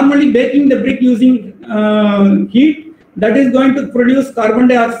 we are normally baking the brick using heat. That is going to produce carbon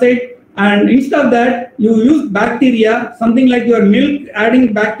dioxide, and instead of that, you use bacteria, something like your milk,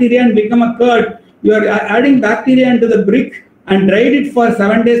 adding bacteria and become a curd. you are adding bacteria into the brick and dried it for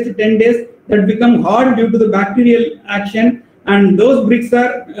 7 days to 10 days, that become hard due to the bacterial action, and those bricks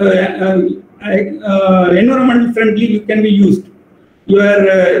are environmental friendly, you can be used.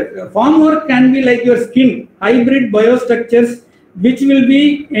 Your formwork can be like your skin, hybrid biostructures, which will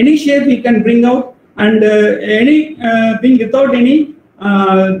be any shape you can bring out, and any thing without any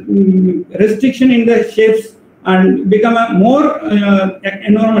restriction in the shapes, and become a more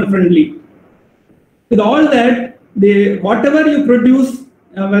environment friendly. With all that, whatever you produce,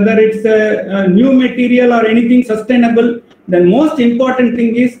 whether it's a new material or anything sustainable, the most important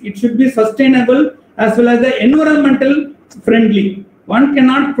thing is it should be sustainable as well as the environmental friendly. One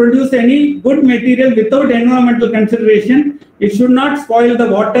cannot produce any good material without environmental consideration. It should not spoil the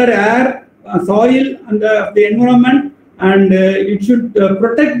water, air, soil, and the environment, and it should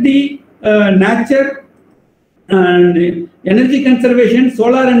protect the nature, and energy conservation,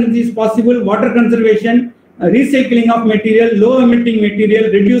 solar energy is possible, water conservation, recycling of material, low emitting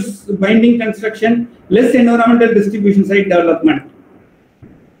material, reduce binding construction, less environmental distribution site development.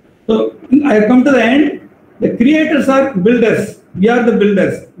 So I have come to the end. The creators are builders. We are the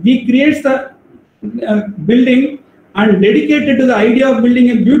builders. We create the building and dedicated to the idea of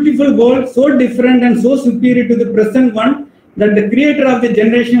building a beautiful goal, so different and so superior to the present one, that the creator of the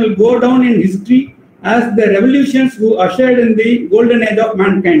generation will go down in history as the revolutions who ushered in the golden age of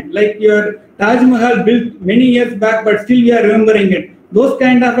mankind. Like your Taj Mahal built many years back, but still we are remembering it. Those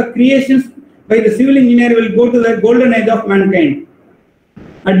kind of creations by the civil engineer will go to the golden age of mankind.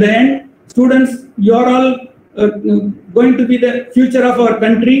 At the end, students, you are all going to be the future of our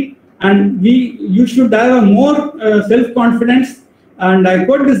country, and you should have a more self-confidence. And I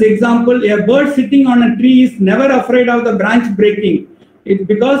quote this example: a bird sitting on a tree is never afraid of the branch breaking. It's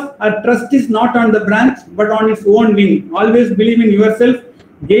because our trust is not on the branch but on its own wing. Always believe in yourself,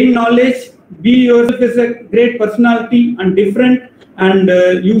 gain knowledge, be yourself as a great personality and different, and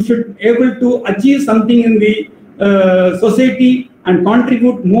you should able to achieve something in the society and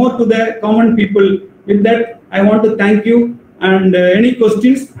contribute more to the common people. With that, I want to thank you, and any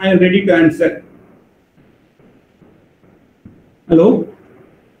questions I am ready to answer. Hello?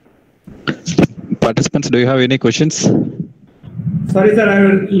 Participants, do you have any questions? Sorry, sir, I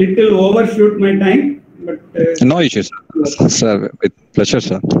will little overshoot my time, but no issues, sir. With pleasure,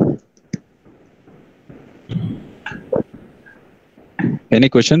 sir. Any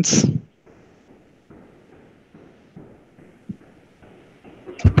questions?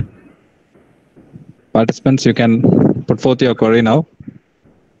 Participants, you can put forth your query now.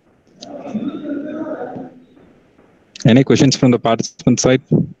 Any questions from the participant side?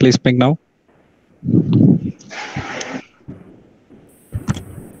 Please ping now.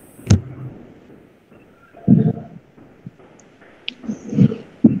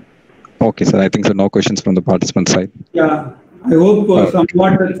 Okay, sir. I think so. No questions from the participant side. Yeah, I hope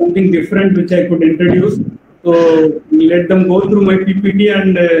somewhat something different which I could introduce. So let them go through my PPT,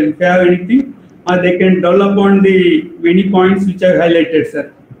 and if they have anything, they can develop on the many points which I highlighted,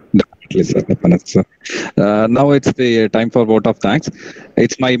 sir. Definitely, sir. Definitely, sir. Now it's the time for vote of thanks.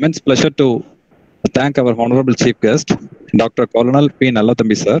 It's my immense pleasure to thank our honorable chief guest, Dr. Colonel P.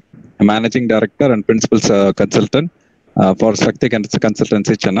 Nallathambi, sir, Managing Director and Principal Consultant for Shakti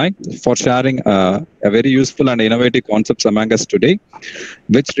Consultancy Chennai, for sharing a very useful and innovative concepts among us today,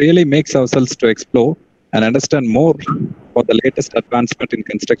 which really makes ourselves to explore and understand more for the latest advancement in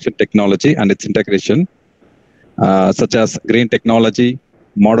construction technology and its integration, such as green technology,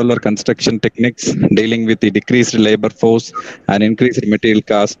 modular construction techniques, dealing with the decreased labor force and increased material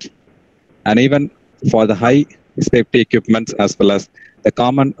cost, and even for the high safety equipments, as well as the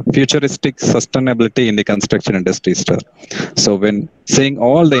common futuristic sustainability in the construction industry, sir. So when seeing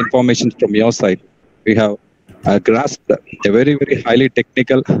all the information from your side, we have grasped a very, very highly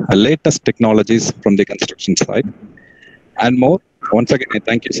technical, latest technologies from the construction side and more. Once again, I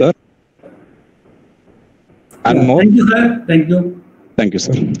thank you, sir. And more. Thank you, sir. Thank you. Thank you,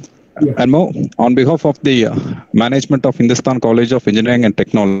 sir. Yeah. And more, on behalf of the management of Hindusthan College of Engineering and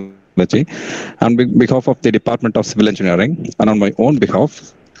Technology, on behalf of the Department of Civil Engineering, and on my own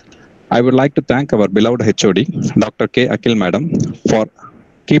behalf, I would like to thank our beloved HOD, Dr. K. Akhil Madam, for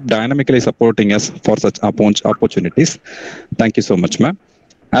keep dynamically supporting us for such opportunities. Thank you so much, ma'am.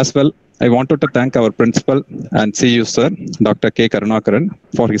 As well, I wanted to thank our principal and CU, sir, Dr. K. Karunakaran,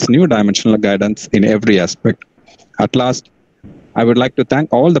 for his new dimensional guidance in every aspect. At last, I would like to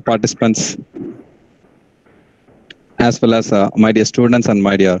thank all the participants, as well as my dear students and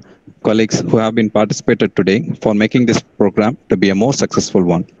my dear colleagues who have been participated today for making this program to be a more successful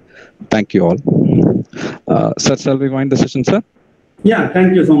one. Thank you all. Sir, shall we wind the session, sir? Yeah,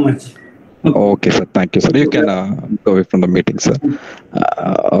 thank you so much. Okay, sir. Thank you, sir. You can go away from the meeting, sir.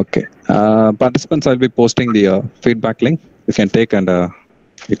 Okay. Participants, I'll be posting the feedback link. You can take and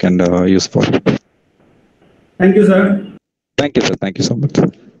you can use for it. Thank you, sir. Thank you, sir. Thank you so much.